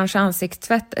 den orange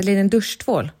ansiktstvätt. Eller en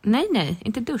duschtvål. Nej,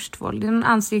 inte duschtvål. Det är en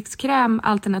ansiktskräm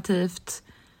alternativt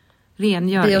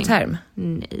rengöring. Bioterm?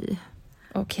 Nej.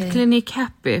 Okej. Clinic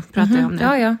Happy pratar jag om nu.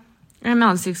 Ja. En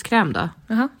ansiktskräm då.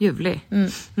 Ljuvlig.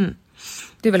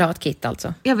 Du vill ha ett kit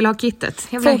alltså? Jag vill ha kittet.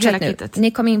 Jag vill ha hela kittet.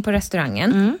 Ni kom in på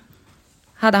restaurangen.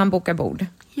 Hade han bokat bord?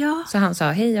 Ja. Så han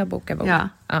sa, hej, jag bokar bord.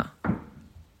 Ja.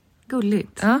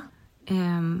 gulligt. Ja,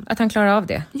 att han klarar av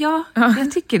det. Ja,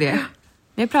 jag tycker det.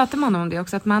 Jag pratar med honom om det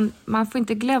också, att man får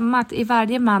inte glömma att i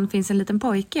varje man finns en liten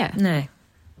pojke. Nej.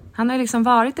 Han har ju liksom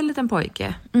varit en liten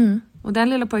pojke. Och den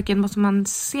lilla pojken måste man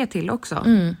se till också.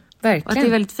 Verkligen. Och att det är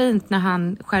väldigt fint när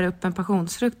han skär upp en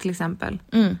passionsfrukt till exempel.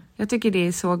 Jag tycker det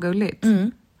är så gulligt.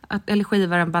 Eller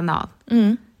skivar en banan.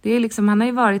 Det är liksom, han har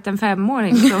ju varit en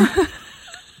 5-åring så...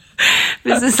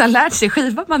 Precis, han lärt sig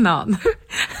skiva banan.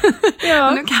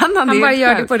 Ja, nu kan han bara själv.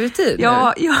 gör det på rutin.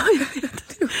 Ja, jag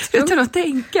vet. Utan att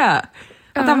tänka.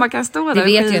 Att han bara kan stå där det och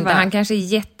vet skiva. ju inte, han kanske är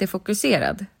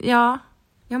jättefokuserad. Ja,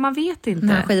 man vet inte.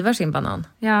 När han skivar sin banan.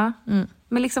 Ja,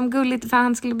 men liksom gulligt, för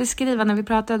han skulle beskriva när vi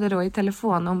pratade då i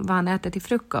telefon om vad han äter till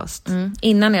frukost.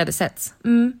 Innan jag hade setts.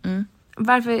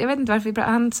 Varför, jag vet inte varför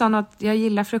han sa något, jag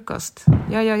gillar frukost.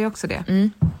 Jag gör ju också det.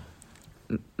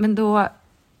 Men då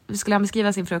skulle han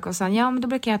beskriva sin frukost och sa, ja men då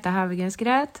brukar jag äta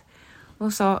havregrynsgröt.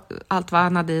 Och så allt vad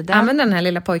han hade i det. Använder den här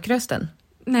lilla pojkrösten.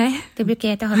 Nej. Det brukar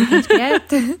jag äta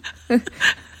havregrynsgröt.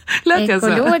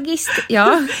 Ekologiskt,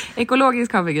 ja.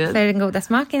 Ekologisk havregryn. För den goda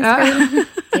smakens skull.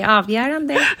 Det är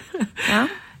avgörande.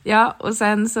 Ja, och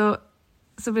sen så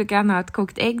brukar han ha ett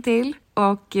kokt ägg till.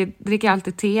 Och dricker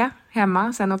alltid te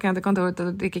hemma. Sen åker han till kontoret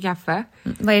och dricker kaffe.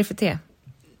 Vad är det för te?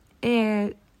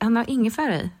 Han har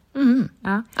ingefära i.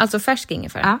 Ja. Alltså färsk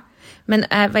ingefära? Ja. Men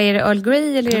vad är det, Earl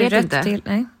Grey eller är det rött inte. till?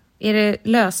 Nej. Är det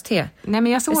löste? Nej,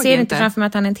 men jag såg jag ser inte framför mig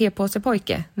att han är en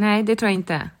tepåsepojke. Nej, det tror jag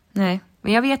inte. Nej.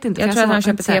 Men jag vet inte. Jag tror att han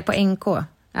köper te på NK. Ja,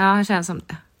 han känns som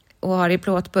det. Och har i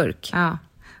plåtburk. Ja.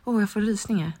 Jag får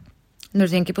rysningar. När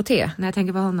du tänker på te? När jag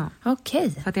tänker på honom.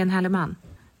 Okej. För att det är en härlig man.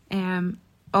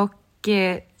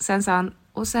 Sen sa han,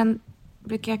 och sen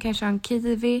brukar jag kanske ha en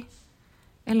kiwi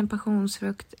eller en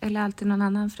passionsfrukt eller alltid någon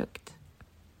annan frukt.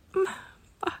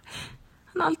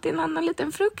 Han har alltid en annan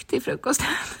liten frukt till frukosten.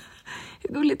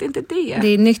 Hur gulligt är inte det? Det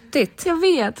är nyttigt. Jag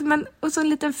vet, men och så en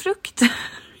liten frukt.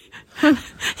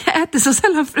 Jag äter så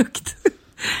sällan frukt.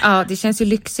 Ja, det känns ju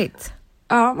lyxigt.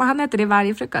 Ja, men han äter det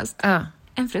varje frukost. Ja.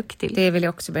 En frukt till. Det vill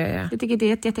jag också börja göra. Jag tycker det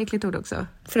är ett jätteäckligt ord också.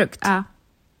 Frukt? Ja.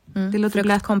 Det låter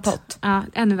blött. Fruktkompott. Ja,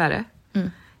 ännu värre.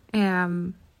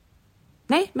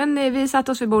 Nej, men vi satt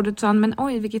oss vid bordet och sa, men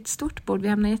oj, vilket stort bord. Vi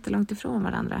hamnar jättelångt ifrån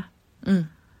varandra.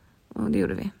 Och det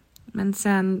gjorde vi. Men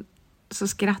sen så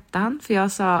skrattade han. För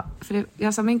jag sa,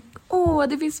 men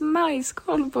det finns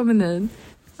majskolv på menyn.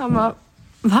 Han bara,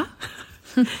 va?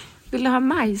 Vill du ha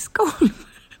majskolv?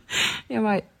 Jag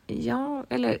bara, ja,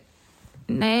 eller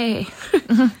nej.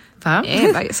 Va?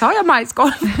 Sa jag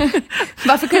majskolv?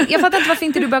 Jag fattar inte varför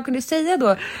inte du bara kunde säga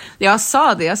då. Jag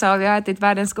sa det. Jag sa att jag har ätit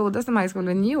världens godaste majskolv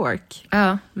i New York.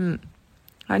 Ja.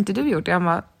 Har inte du gjort det? Han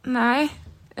bara, nej,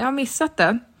 jag har missat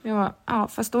den. Jag bara, ja,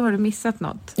 fast då har du missat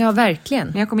något. Ja, verkligen.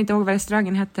 Men jag kommer inte ihåg vad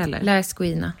restaurangen hette heller. La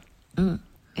Esquina.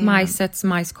 Majsets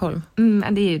majskolv.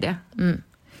 Det är ju det.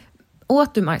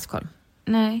 Åt du majskolv?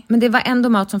 Nej. Men det var ändå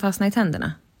mat som fastnade i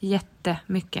tänderna?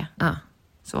 Jättemycket. Ja.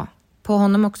 Så. På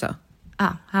honom också?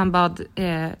 Ja, han bad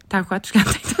tandsköterskan.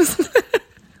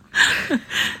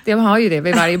 De har ju det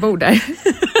vid varje bord där.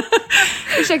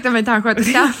 Ursäkta mig,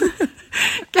 tandsköterskan.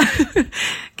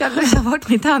 Kan du ta bort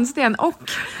min tandsten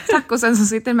och tacosen som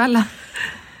sitter emellan?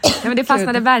 Ja, men det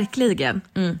fastnade verkligen.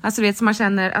 Alltså vet, som man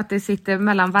känner att det sitter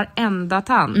mellan varenda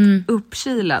tand.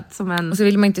 Uppkilat som en... Och så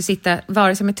vill man inte sitta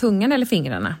vare sig med tungan eller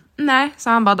fingrarna. Nej, så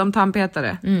han bad om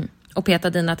tandpetare. Och peta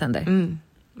dina tänder.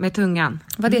 Med tungan.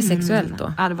 Var det sexuellt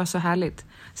då? Ja, det var så härligt.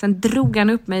 Sen drog han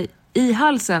upp mig i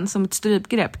halsen som ett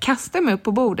strypgrepp. Kastade mig upp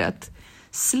på bordet.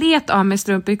 Slet av mig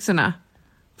strumpbyxorna.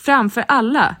 Framför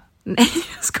alla. Nej,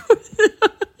 jag skojar.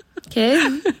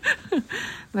 Okej. Det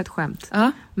var ett skämt.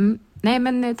 Ja. Nej,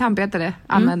 men tandpetare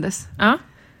användes. Ja.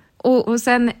 Och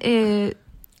sen...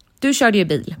 Du körde ju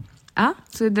bil. Ja,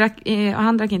 så och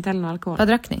han drack inte heller någon alkohol. Vad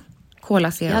drack ni?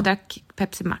 Cola Zero. Jag drack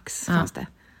Pepsi Max, fanns det.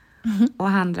 Och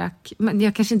han drack... Men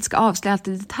jag kanske inte ska avslöja allt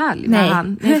i detalj.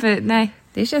 Nej. Nej.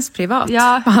 Det känns privat.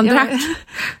 Ja, vad han drack.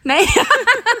 Nej.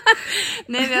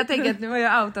 Nej, men jag tänker att nu har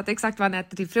jag outat exakt vad han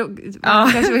äter till frukost.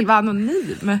 Han kanske vill vara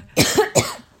anonym.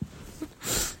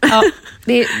 Ja,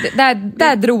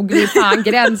 där drog vi fan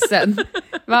gränsen.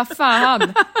 Vad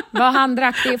fan? Vad han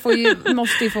drack, det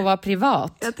måste ju få vara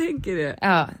privat. Jag tänker det.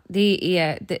 Ja, det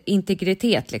är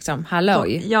integritet liksom.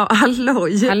 Halloj. Ja,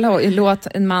 halloj. Låt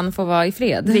en man få vara i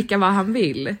fred. Dricka vad han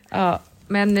vill. Ja.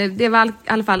 Men det var i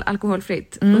alla fall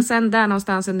alkoholfritt. Och sen där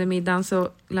någonstans under middagen så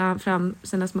la han fram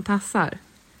sina små tassar.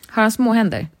 Har han små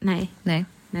händer? Nej.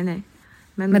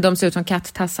 Men de ser ut som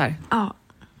kattassar. Ja,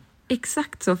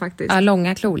 exakt så faktiskt. Ja,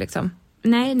 långa klor liksom.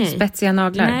 Nej. Spetsiga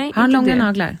naglar. Nej, har han långa det.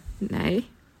 naglar? Nej.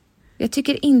 Jag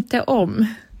tycker inte om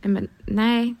Men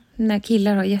nej. när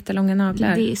killar har jättelånga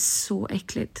naglar. Det är så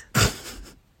äckligt.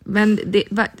 Men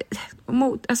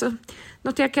alltså,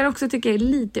 något jag kan också tycka är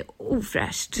lite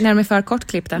ofräscht. När de är för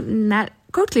kortklippta.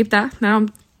 Kortklippta, när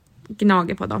de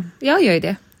gnager på dem. Jag gör ju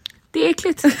det. Det är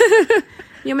äckligt.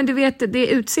 Ja, men du vet, det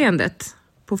utseendet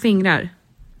på fingrar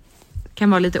kan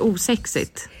vara lite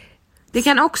osexigt. Det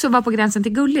kan också vara på gränsen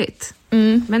till gulligt.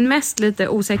 Men mest lite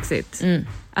osexigt.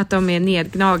 Att de är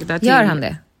nedgnagda till... Gör han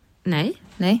det?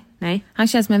 Nej. Han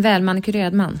känns som en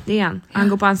välmanikurerad man. Det är han. Han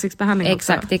går på ansiktsbehandling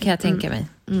också. Exakt, det kan jag tänka mig.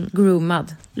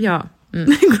 Groomad. Ja.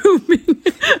 Grooming.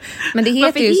 Men det heter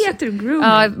Varför heter det grooming?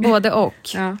 Ja, både och.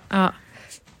 Ja.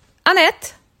 Annette!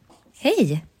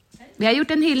 Hej! Vi har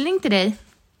gjort en hyllning till dig.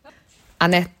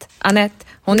 Annette,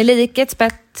 hon är lik ett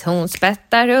spett. Hon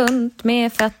spettar runt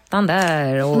med föttan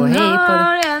där. Och hej på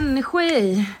har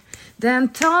energi. Den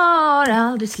tar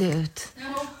aldrig slut.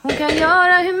 Hon kan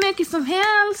göra hur mycket som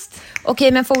helst.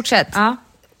 Okej, men fortsätt. Ja.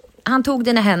 Han tog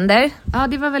dina händer. Ja,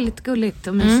 det var väldigt gulligt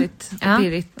och mysigt och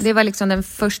pirrigt. Det var liksom den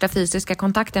första fysiska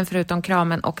kontakten förutom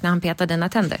kramen och när han petade dina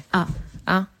tänder. Ja.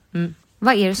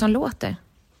 Vad är det som låter?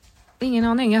 Ingen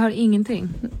aning, jag hör ingenting.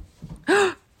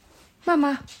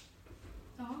 Mamma!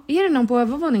 Är det någon på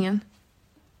övervåningen?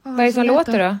 Vad är det som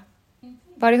låter då?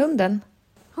 Var är hunden?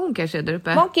 Hon kanske är där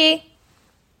uppe. Monkey!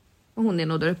 Och hon är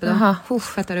nog där uppe då. Jaha.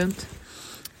 Fettar runt.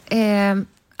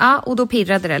 Ja, och då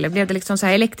pirrade det. Eller blev det liksom så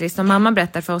här elektriskt som mamma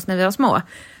berättar för oss när vi var små.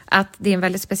 Att det är en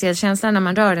väldigt speciell känsla när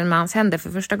man rör en mans händer för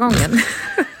första gången.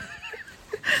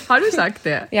 Har du sagt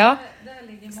det? Ja.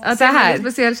 Att det är en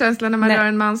speciell känsla när man rör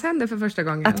en mans händer för första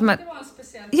gången. Att man...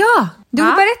 Ja,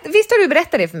 visst har du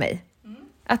berättat det för mig?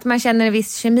 Att man känner en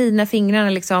viss kemi när fingrarna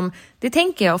liksom... Det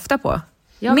tänker jag ofta på.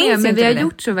 Men vi har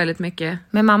gjort så väldigt mycket.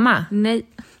 Med mamma? Nej.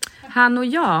 Han och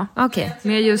jag. Okej.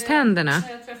 Med just händerna.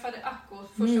 När jag träffade Akko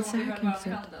första gången vi höll varandra i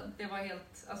handen.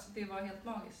 Det var helt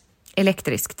magiskt.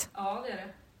 Elektriskt. Ja, det är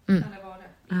det. Eller var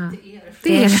det? Inte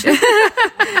är det.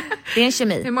 Det är en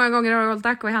kemi. Hur många gånger har du hållit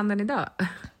Akko i handen idag?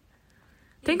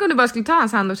 Tänk om du bara skulle ta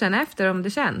hans hand och känna efter om det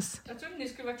känns. Jag tror ni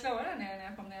skulle vara klara när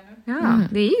jag kom ner nu. Ja,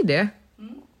 det är ju det.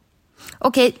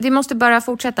 Okej, vi måste bara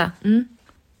fortsätta.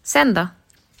 Sen då?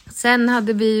 Sen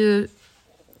hade vi ju...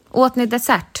 Åt ni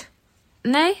dessert?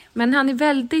 Nej, men han är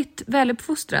väldigt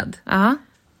väluppfostrad. Ja.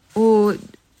 Och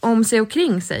om sig och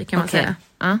kring sig kan man säga.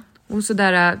 Ja. Och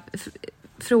sådär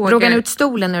frågar... Drog han ut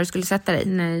stolen när du skulle sätta dig?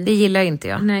 Nej. Det gillar inte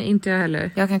jag. Nej, inte jag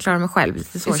heller. Jag kan klara mig själv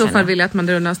lite så. I så fall vill jag att man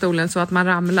drar undan stolen så att man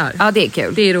ramlar. Ja, det är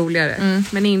kul. Det är roligare.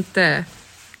 Men inte...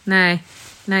 Nej.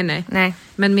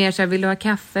 Men mer så här, vill du ha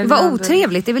kaffe? Vad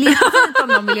otrevligt. Det är väl jättefint om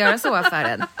de vill göra så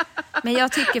affären. Men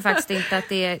jag tycker faktiskt inte att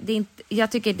det är inte...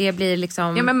 Jag tycker det blir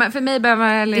liksom... Ja, men för mig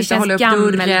behöver man det inte hålla upp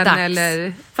dörren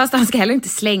eller... Fast han ska heller inte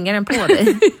slänga den på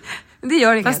dig. Det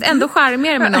gör inget. Fast ändå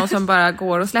charmigare med någon som bara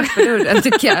går och släpper dörren,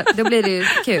 tycker jag. Då blir det ju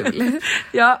kul.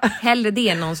 Ja. Hellre det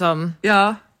än någon som...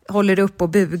 Ja. Håller upp och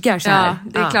bugar så här. Ja,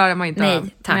 det klarar man inte av.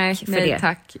 Nej, tack för det.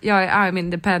 Tack. I'm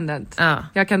independent. Ja.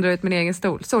 Jag kan dra ut min egen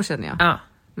stol. Så känner jag. Ja.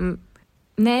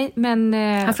 Nej, men...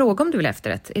 Han frågar om du vill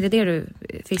efterrätt. Är det du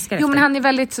fiskar efter? Jo, men han är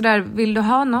väldigt sådär, vill du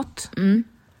ha något?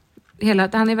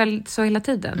 Han är väldigt så hela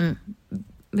tiden.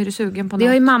 Är du sugen på något? Det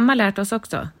har ju mamma lärt oss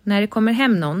också. När det kommer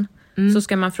hem någon så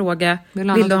ska man fråga, vill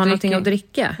du ha någonting att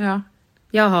dricka? Ja.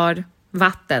 Jag har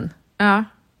vatten. Ja.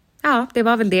 Ja, det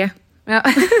var väl det. Ja.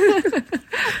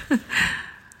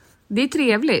 Det är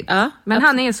trevligt. Ja, men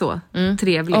han är så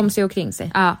trevlig. Om sig och kring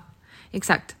sig. Ja,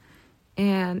 exakt.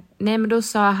 Nej, men då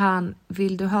sa han,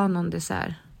 vill du ha någon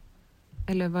dessert?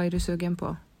 Eller vad är du sugen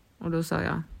på? Och då sa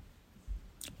jag...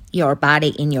 Your body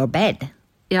in your bed.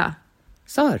 Ja.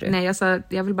 Sa du? Nej, jag sa,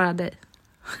 jag vill bara ha dig.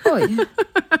 Oj.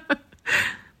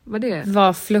 Vad det?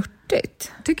 Vad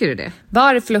flörtigt. Tycker du det?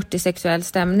 Var det flörtig sexuell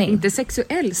stämning? Inte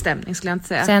sexuell stämning skulle jag inte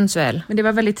säga. Sensuell. Men det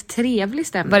var väldigt trevlig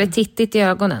stämning. Var det tittigt i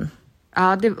ögonen?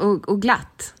 Ja, och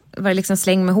glatt. Var det liksom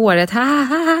släng med håret?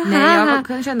 Nej,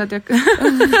 jag kände att jag...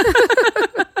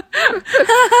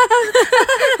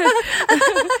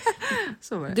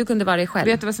 Så var det. Du kunde vara dig själv.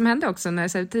 Vet du vad som hände också när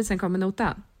servitrisen kom med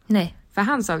notan? Nej. För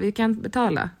han sa, vi kan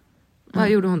betala. Vad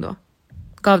gjorde hon då?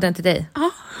 Gav den till dig?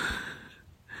 Ja.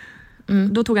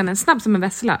 Då tog han en snabb som en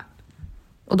vessla.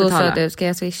 Och då sa du, ska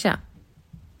jag swisha?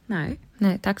 Nej.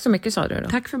 Nej, tack så mycket sa du då.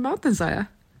 Tack för maten, sa jag.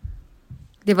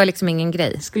 Det var liksom ingen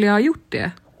grej. Skulle jag ha gjort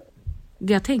det?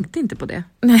 Jag tänkte inte på det.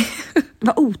 Nej.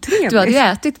 Vad otrevligt. Du hade ju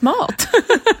ätit mat.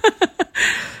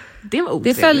 Det var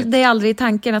otrevligt. Det följde dig aldrig i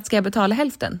tanken att ska jag betala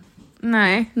hälften?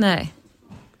 Nej.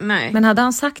 Men hade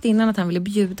han sagt innan att han ville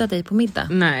bjuda dig på middag?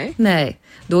 Nej.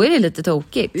 Då är det lite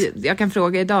tokigt. Jag kan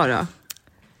fråga idag då.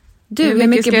 Du, hur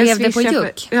mycket blev det på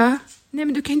juck? Ja. Nej,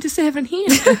 men du kan inte säga vad den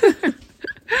heter.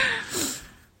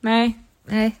 Nej.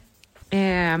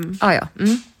 Ja.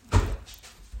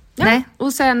 Ja. Nej.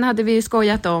 Och sen hade vi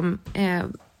skojat om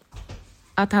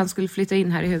att han skulle flytta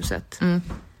in här i huset.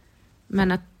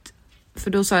 Men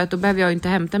för då sa jag att då behöver jag inte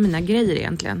hämta mina grejer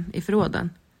egentligen i förråden.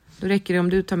 Då räcker det om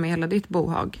du tar med hela ditt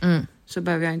bohag. Så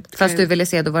behöver jag inte... Fast du ville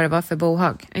se då vad det var för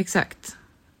bohag. Exakt.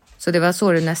 Så det var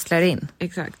så du nästlar in?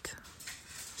 Exakt.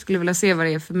 Skulle vilja se vad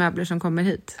det är för möbler som kommer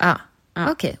hit. Ja.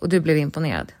 Okej. Och du blev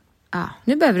imponerad? Ja.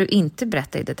 Nu behöver du inte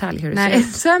berätta i detalj hur det ser Nej,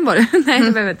 ut. sen var det. Nej,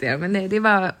 det behöver jag inte göra. Men nej, det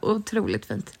var otroligt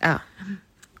fint. Ja.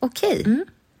 Okej.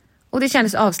 Och det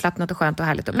kändes avslappnat och skönt och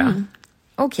härligt och bra.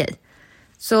 Okej.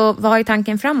 Så vad är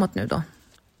tanken framåt nu då?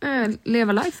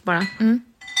 Leva life bara.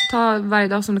 Ta varje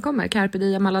dag som det kommer. Carpe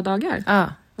diem alla dagar.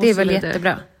 Ja, det är Och väl så vidare.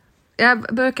 jättebra. Jag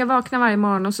brukar vakna varje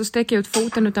morgon och så sträcker jag ut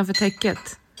foten utanför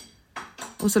täcket.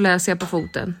 Och så läser jag på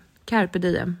foten. Carpe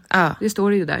diem. Ja. Det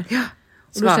står det ju där. Ja.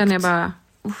 Och då Svagt. känner jag bara...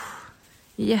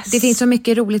 yes. Det finns så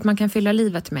mycket roligt man kan fylla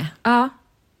livet med. Ja.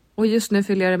 Och just nu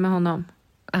fyller jag det med honom.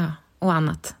 Ja, och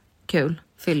annat. Kul.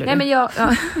 Fyller Nej du? men jag...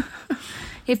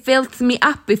 He fills me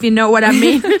up if you know what I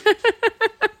mean.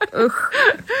 Usch.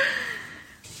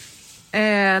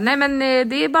 Nej men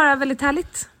det är bara väldigt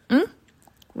härligt.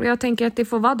 Och jag tänker att det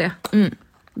får vara det.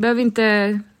 Behöver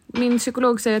inte... Min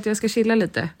psykolog säger att jag ska chilla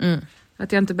lite.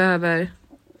 Att jag inte behöver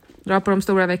dra på de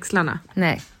stora växlarna.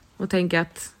 Nej, Och tänka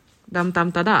att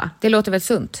dam-dam-da-da. det låter väl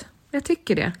sunt? Jag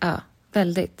tycker det. Ja,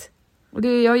 väldigt. Och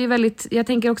jag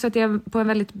tänker också att jag är på en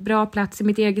väldigt bra plats i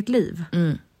mitt eget liv.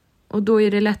 Och då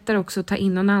är det lättare också att ta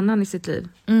in någon annan i sitt liv.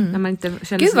 När man inte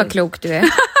känner Gud sig... vad klok du är.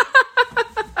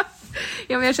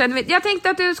 Ja, men jag tänkte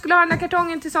att du skulle ha den här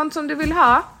kartongen till sånt som du vill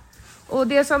ha. Och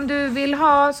det som du vill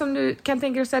ha, som du kan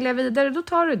tänka dig att sälja vidare, då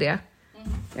tar du det.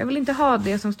 Jag vill inte ha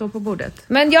det som står på bordet.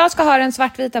 Men jag ska ha den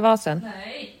svartvita vasen.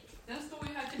 Nej, den står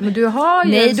ju här till Men mig. du har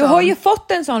ju Nej, en du sån. har ju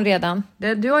fått en sån redan.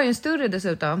 Du har ju en större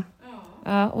dessutom.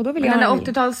 Ja, och då vill Men jag den ha där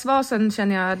en. 80-talsvasen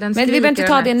känner jag, den Men vi behöver inte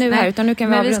ta det nu här, utan nu kan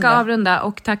vi Men vi ska avrunda. avrunda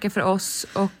och tacka för oss.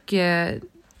 Och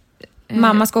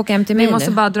Mamma ska åka hem till mig vi måste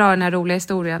nu. bara dra den här roliga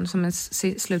historien som en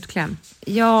slutkläm.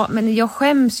 Ja, men jag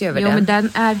skäms ju över Jo, den. men den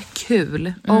är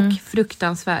kul och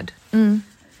fruktansvärd.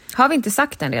 Har vi inte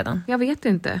sagt den redan? Jag vet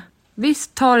inte.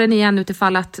 Visst, ta den igen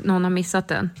utifall att någon har missat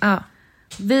den. Ja.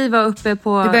 Vi var uppe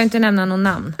på... Du behöver inte nämna någon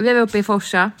namn. Vi var uppe i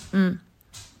Forsa.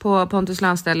 På Pontus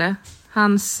landställe.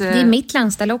 Hans, Det är mitt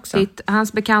landställe också.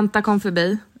 hans bekanta kom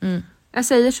förbi. Jag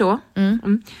säger så.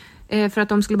 För att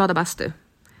de skulle bada bastu.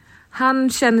 Han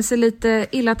känner sig lite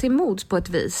illa till mods på ett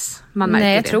vis. Man märker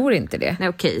Nej, jag det. tror inte det. Nej,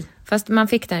 okej. Fast man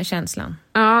fick den känslan.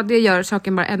 Ja, det gör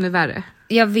saken bara ännu värre.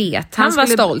 Jag vet, han var skulle-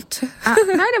 stolt. Nej,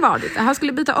 det var det inte. Han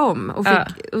skulle byta om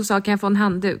och sa, kan jag få en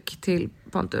handduk till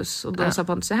Pontus? Och då sa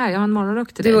Pontus, så här, jag har en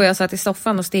morgonrock till dig. Du och jag satt i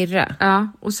soffan och stirrade. Ja,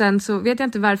 och sen så vet jag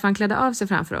inte varför han klädde av sig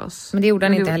framför oss. Men det gjorde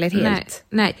han Men inte heller helt.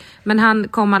 Nej, men han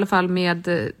kom i alla fall med,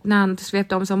 när han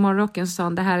svepte om sig om morgonrocken så sa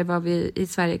han, det här är vad vi i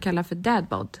Sverige kallar för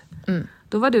dadbod.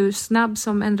 Då var du snabb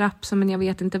som en rapp som en jag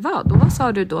vet inte vad. Och vad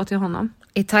sa du då till honom?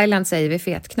 I Thailand säger vi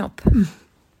fetknopp.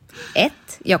 1.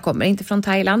 Jag kommer inte från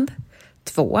Thailand.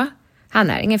 2. Han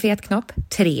är ingen fetknopp.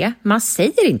 3. Man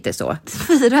säger inte så.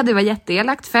 4, det var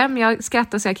jätteelakt. 5, jag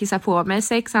skrattade så jag kissade på mig.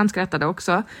 6, han skrattade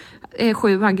också.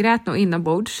 7, han grät nog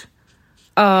inombords.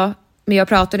 Ja, men jag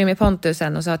pratade med Pontus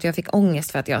sen och sa att jag fick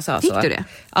ångest för att jag sa så. Fick du det?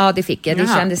 Ja, det fick jag. Det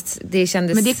Jaha.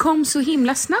 kändes... Men det kom så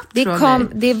himla snabbt från dig.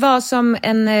 Det var som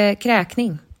en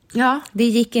kräkning. Ja. Det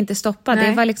gick inte stoppa. Nej.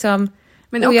 Det var liksom...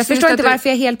 Men och också jag just förstår att inte du- varför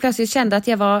jag helt plötsligt kände att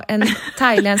jag var en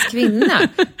thailändsk kvinna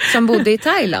som bodde i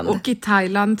Thailand. Och i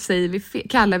Thailand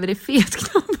kallar vi det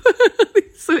fetknopp. Det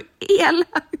är så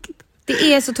elakt.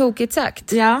 Det är så tokigt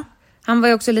sagt. Ja. Han var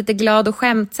ju också lite glad och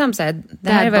skämtsam. Så här.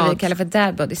 Det här är vad vi Dadbod. kallar för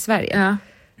dadbod i Sverige. Ja.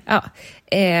 Ja.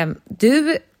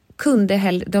 Du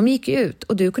kunde de gick ju ut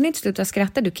och du kunde inte sluta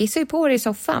skratta. Du kissade ju på dig i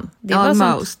soffan. Det var sånt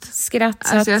Almost. skratt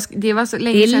så Alltså att... det var så Det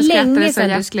länge är sedan jag länge skrattade så sedan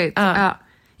du- hjärtligt. Ja. Ja.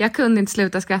 Jag kunde inte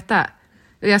sluta skratta.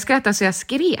 Jag skrattade så jag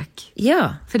skrek.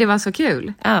 Ja, För det var så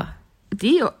kul. ja. Det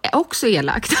är ju också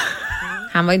elakt.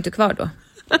 Han var inte kvar då.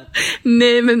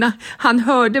 Nej, men han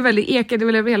hörde väl, det ekade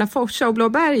väl över hela Forsa och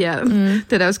Blåbergen.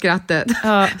 Det där skrattet.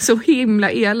 Ja. Så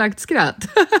himla elakt skratt.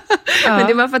 Ja. Men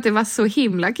det var för att det var så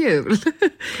himla kul.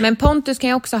 Men Pontus kan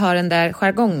ju också ha den där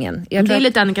jargongen. Jag Det tror är att-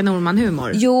 lite Annika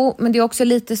Norman-humor. Jo, men det är också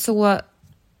lite så...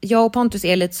 Jag och Pontus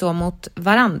är lite så mot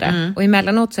varandra. Och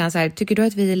emellanåt så är han så här, tycker du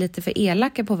att vi är lite för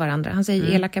elaka på varandra? Han säger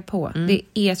elaka på. Det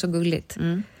är så gulligt.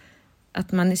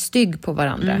 Att man är stygg på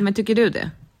varandra. Men tycker du det?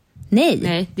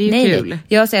 Nej, det är ju kul.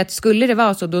 Jag säger att skulle det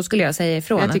vara så, då skulle jag säga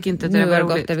ifrån. Jag tycker inte att nu det har var det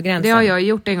gått roligt. över gränsen. Det har jag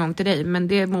gjort en gång till dig, men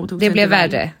det mottogs Det inte blev väl.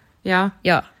 värre. Ja,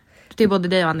 Ja, till både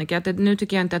dig och Annika. Att nu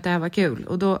tycker jag inte att det här var kul.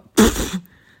 Och då Då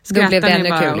blev det skrattar ni ännu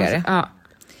bara. kuligare. Ja.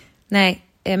 nej.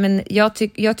 Men jag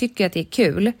tycker att det är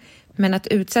kul. Men att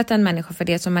utsätta en människa för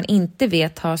det som man inte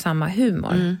vet har samma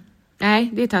humor. Nej,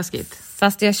 det är taskigt.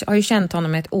 Fast jag har ju känt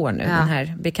honom ett år nu, den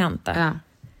här bekanta. Ja.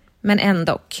 Men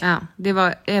ändå. Ja, det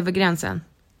var över gränsen.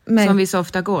 Men som vi så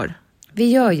ofta går. vi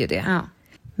gör ju det. Ja.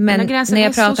 Men gränsen när är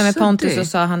jag pratade så med Pontus suddig. så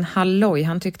sa han halloj.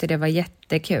 Han tyckte det var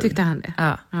jättekul. Tyckte han det?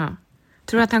 Ja. Ja.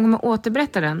 Tror du att han kommer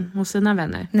återberätta den hos sina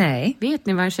vänner? Nej. Vet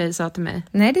ni vad en tjej sa till mig?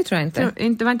 Nej, det tror jag inte.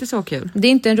 Det var inte så kul. Det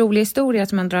är inte en rolig historia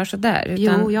som man drar så där.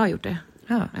 Utan, Jo, jag har gjort det.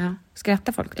 Ja. Ja.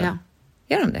 Skrattar folk då? Ja.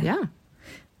 Gör de det? Ja.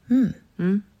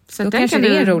 Så Då den kanske kan det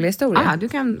du- är en rolig historia. Ja,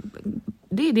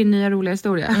 det är din nya roliga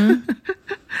historia.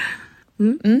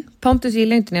 Pontus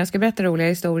gillar inte när jag ska berätta roliga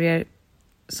historier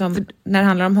som när det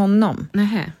handlar om honom.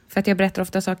 Nähä. För att jag berättar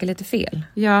ofta saker lite fel.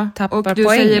 Ja, Tappar och du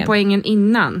poängen. säger poängen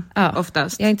innan Ja.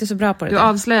 oftast. Jag är inte så bra på det Du där.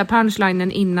 avslöjar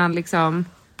punchlinen innan liksom...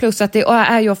 Plus att det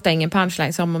är ju ofta ingen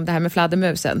punchline som om det här med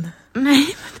fladdermusen. Nej,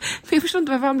 men jag förstår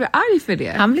inte varför han blev arg för det.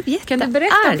 Han blev Kan jättearg. du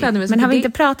berätta om fladdermusen? Men har För vi det-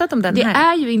 inte pratat om den Det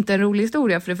här? är ju inte en rolig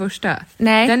historia för det första.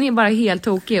 Nej. Den är bara helt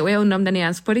tokig och jag undrar om den är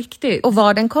ens på riktigt. Och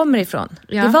var den kommer ifrån.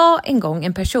 Ja. Det var en gång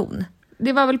en person.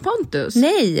 Det var väl Pontus?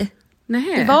 Nej,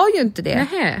 Nähä. det var ju inte det.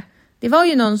 Nähä. Det var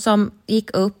ju någon som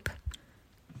gick upp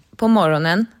på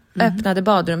morgonen, öppnade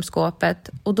badrumsskåpet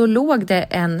och då låg det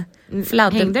en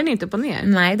Hängde den inte på ner?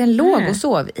 Nej, den låg Nej. och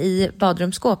sov i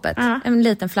badrumsskåpet. Ja. En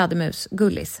liten fladdermus,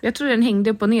 gullis. Jag tror den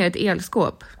hängde på ner ett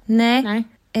elskåp. Nej,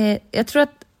 jag tror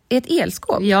att det är ett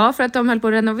elskåp. Ja, för att de höll på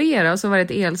att renovera och så var det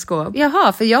ett elskåp.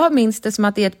 Jaha, för jag minns det som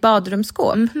att det är ett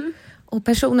badrumsskåp. Och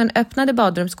personen öppnade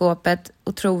badrumsskåpet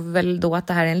och tror väl då att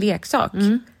det här är en leksak.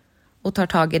 Och tar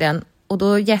tag i den och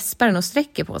då gäspar den och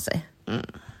sträcker på sig.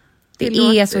 Det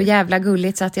låter- är så jävla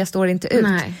gulligt så att jag står inte ut.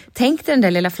 Nej. Tänk dig den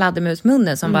där lilla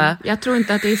fladdermusmunnen som bara, Jag tror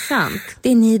inte att det är sant. det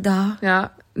är ny dag. Ja,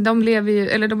 de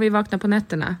är ju vakna på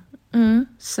nätterna.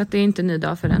 Så att det är inte en ny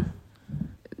dag för den.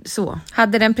 Så.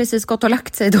 Hade den precis gått och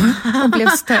lagt sig då och blev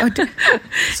störd.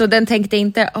 Så den tänkte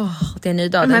inte, det är en ny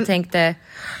dag. Den Men- tänkte,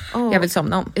 jag vill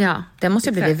somna om. Ja. Den måste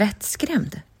ha blivit exakt.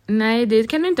 vettskrämd. Nej, det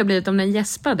kan det inte ha blivit om den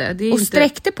gäspade. Det är Och inte...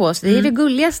 sträckte på sig, det är det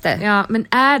gulligaste. Ja, men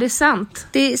är det sant?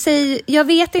 Jag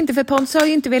vet inte, för Pontus har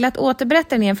ju inte velat återberätta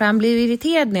den igen för han blir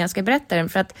irriterad när jag ska berätta den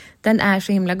för att den är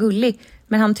så himla gullig.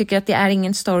 Men han tycker att det är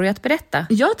ingen story att berätta.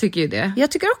 Jag tycker ju det.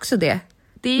 Jag tycker också det.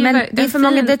 är Men ver- det är en för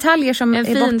många fin- detaljer som En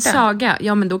är borta. fin saga.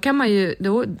 Ja, men då kan man ju...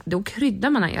 Då kryddar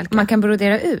man Angelica. Man kan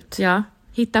brodera ut. Ja,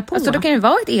 hitta på. Alltså då kan det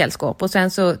vara ett elskåp och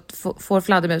sen så får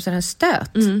fladdermusen en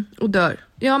stöt. Och dör.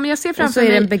 Ja, men jag ser framför Och så är det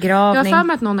mig... en begravning. Jag har för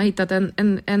mig att någon har hittat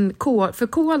en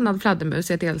förkolnad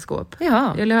fladdermus i ett elskåp.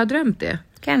 Ja. Eller har jag drömt det?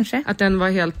 Kanske. Att den var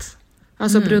helt...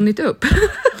 Alltså brunnit upp.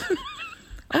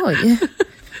 Oj,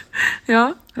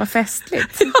 Ja. vad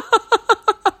festligt.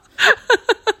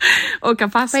 Och har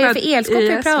fastnat Vad är det för elskåp i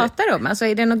vi SV. pratar om? Alltså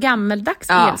är det något gammeldags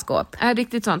elskåp? Ja,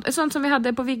 riktigt sånt. Ett sånt som vi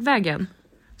hade på Vigvägen.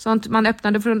 Sånt man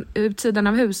öppnade från utsidan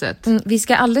av huset. Vi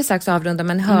ska alldeles strax avrunda,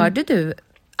 men hörde du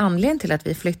anledningen till att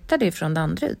vi flyttade ifrån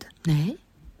Danderyd? Nej.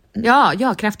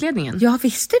 Ja, kraftledningen. Ja,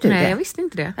 visste du Nej, det? jag visste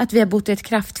inte det. Att vi har bott i ett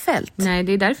kraftfält. Nej,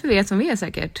 det är därför vi är som vi är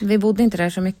säkert. Vi bodde inte där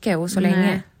så mycket och så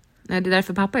länge. Nej, det är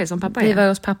därför pappa är som pappa Vi är. var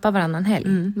hos pappa varannan helg.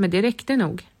 Men det räckte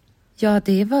nog. Ja,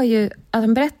 det var ju... Att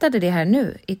han berättade det här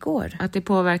nu, igår. Att det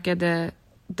påverkade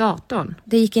datorn.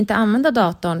 Det gick inte att använda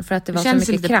datorn för att det var Det så känns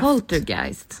mycket lite kraft.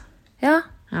 poltergeist. Ja.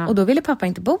 Ja. Och då ville pappa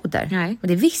inte bo där. Nej. Och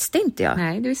det visste inte jag.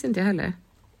 Nej, det visste inte jag heller.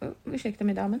 Ursäkta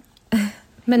mig, damen.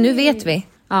 Men nu vet vi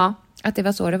Ja, att det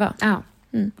var så det var. ja.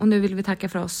 Och nu vill vi tacka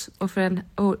för oss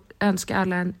och önska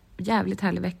alla en jävligt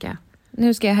härlig vecka.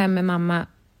 Nu ska jag hem med mamma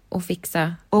och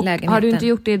fixa Och lägenheten. har du inte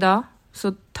gjort det idag,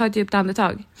 så ta ett djupt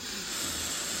andetag.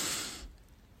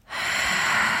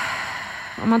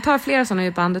 Om man tar flera sådana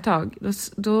djupa andetag,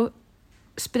 då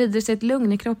sprider sig ett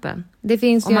lugn i kroppen. Det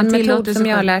finns Om ju man en tillåter metod sig som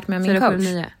jag har själv. lärt mig av min 4, 7, coach.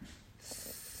 9.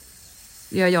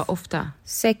 Gör jag ofta.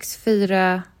 6,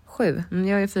 4, 7.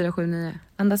 Jag är 4, 7, 9.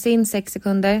 Andas in 6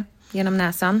 sekunder genom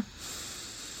näsan.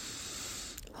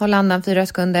 Håll andan 4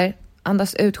 sekunder.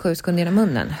 Andas ut 7 sekunder genom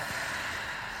munnen.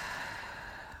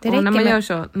 Det Och räcker när man med... gör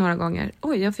så några gånger.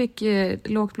 Oj, jag fick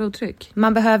lågt blodtryck.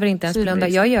 Man behöver inte ens Syrbrist. blunda.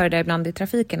 Jag gör det ibland i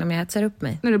trafiken om jag hetsar upp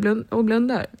mig. När du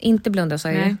blundar. Inte blunda, sa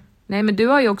jag ju. Nej. Nej, men du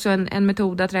har ju också en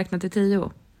metod att räkna till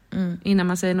 10. Innan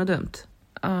man säger något dumt.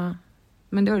 Ja.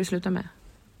 Men det har du slutat med.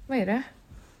 Vad är det?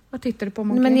 Vad tittar du på,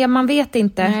 Monkey? Men man vet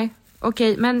inte. Nej.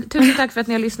 Okej, men tusen tack för att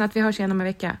ni har lyssnat. Vi hörs igen om en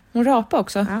vecka. Hon rapar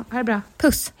också. Ja, ha det bra.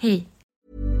 Puss. Hej.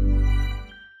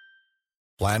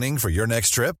 Planning for your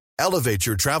next trip? Elevate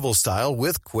your travel style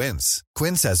with Quince.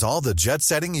 Quince has all the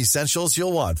jet-setting essentials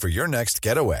you'll want for your next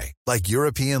getaway, like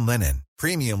European linen,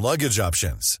 premium luggage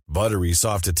options, buttery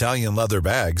soft Italian leather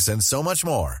bags, and so much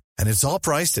more. And it's all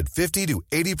priced at 50 to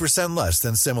 80% less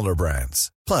than similar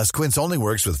brands. Plus, Quince only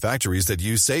works with factories that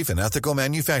use safe and ethical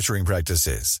manufacturing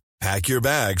practices. Pack your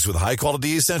bags with high-quality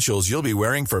essentials you'll be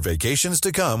wearing for vacations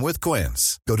to come with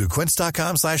Quince. Go to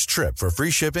quince.com/trip for free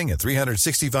shipping and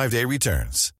 365-day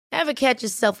returns. Ever catch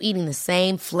yourself eating the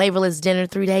same flavorless dinner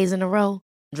 3 days in a row?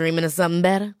 Dreaming of something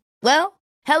better? Well,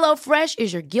 HelloFresh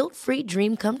is your guilt-free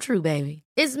dream come true, baby.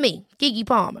 It's me, Keke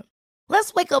Palmer.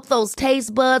 Let's wake up those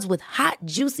taste buds with hot,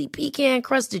 juicy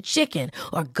pecan-crusted chicken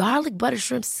or garlic butter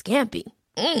shrimp scampi.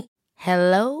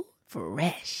 Hello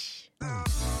Fresh.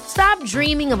 Stop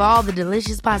dreaming of all the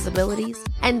delicious possibilities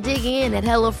and dig in at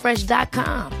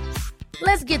HelloFresh.com.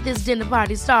 Let's get this dinner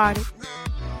party started.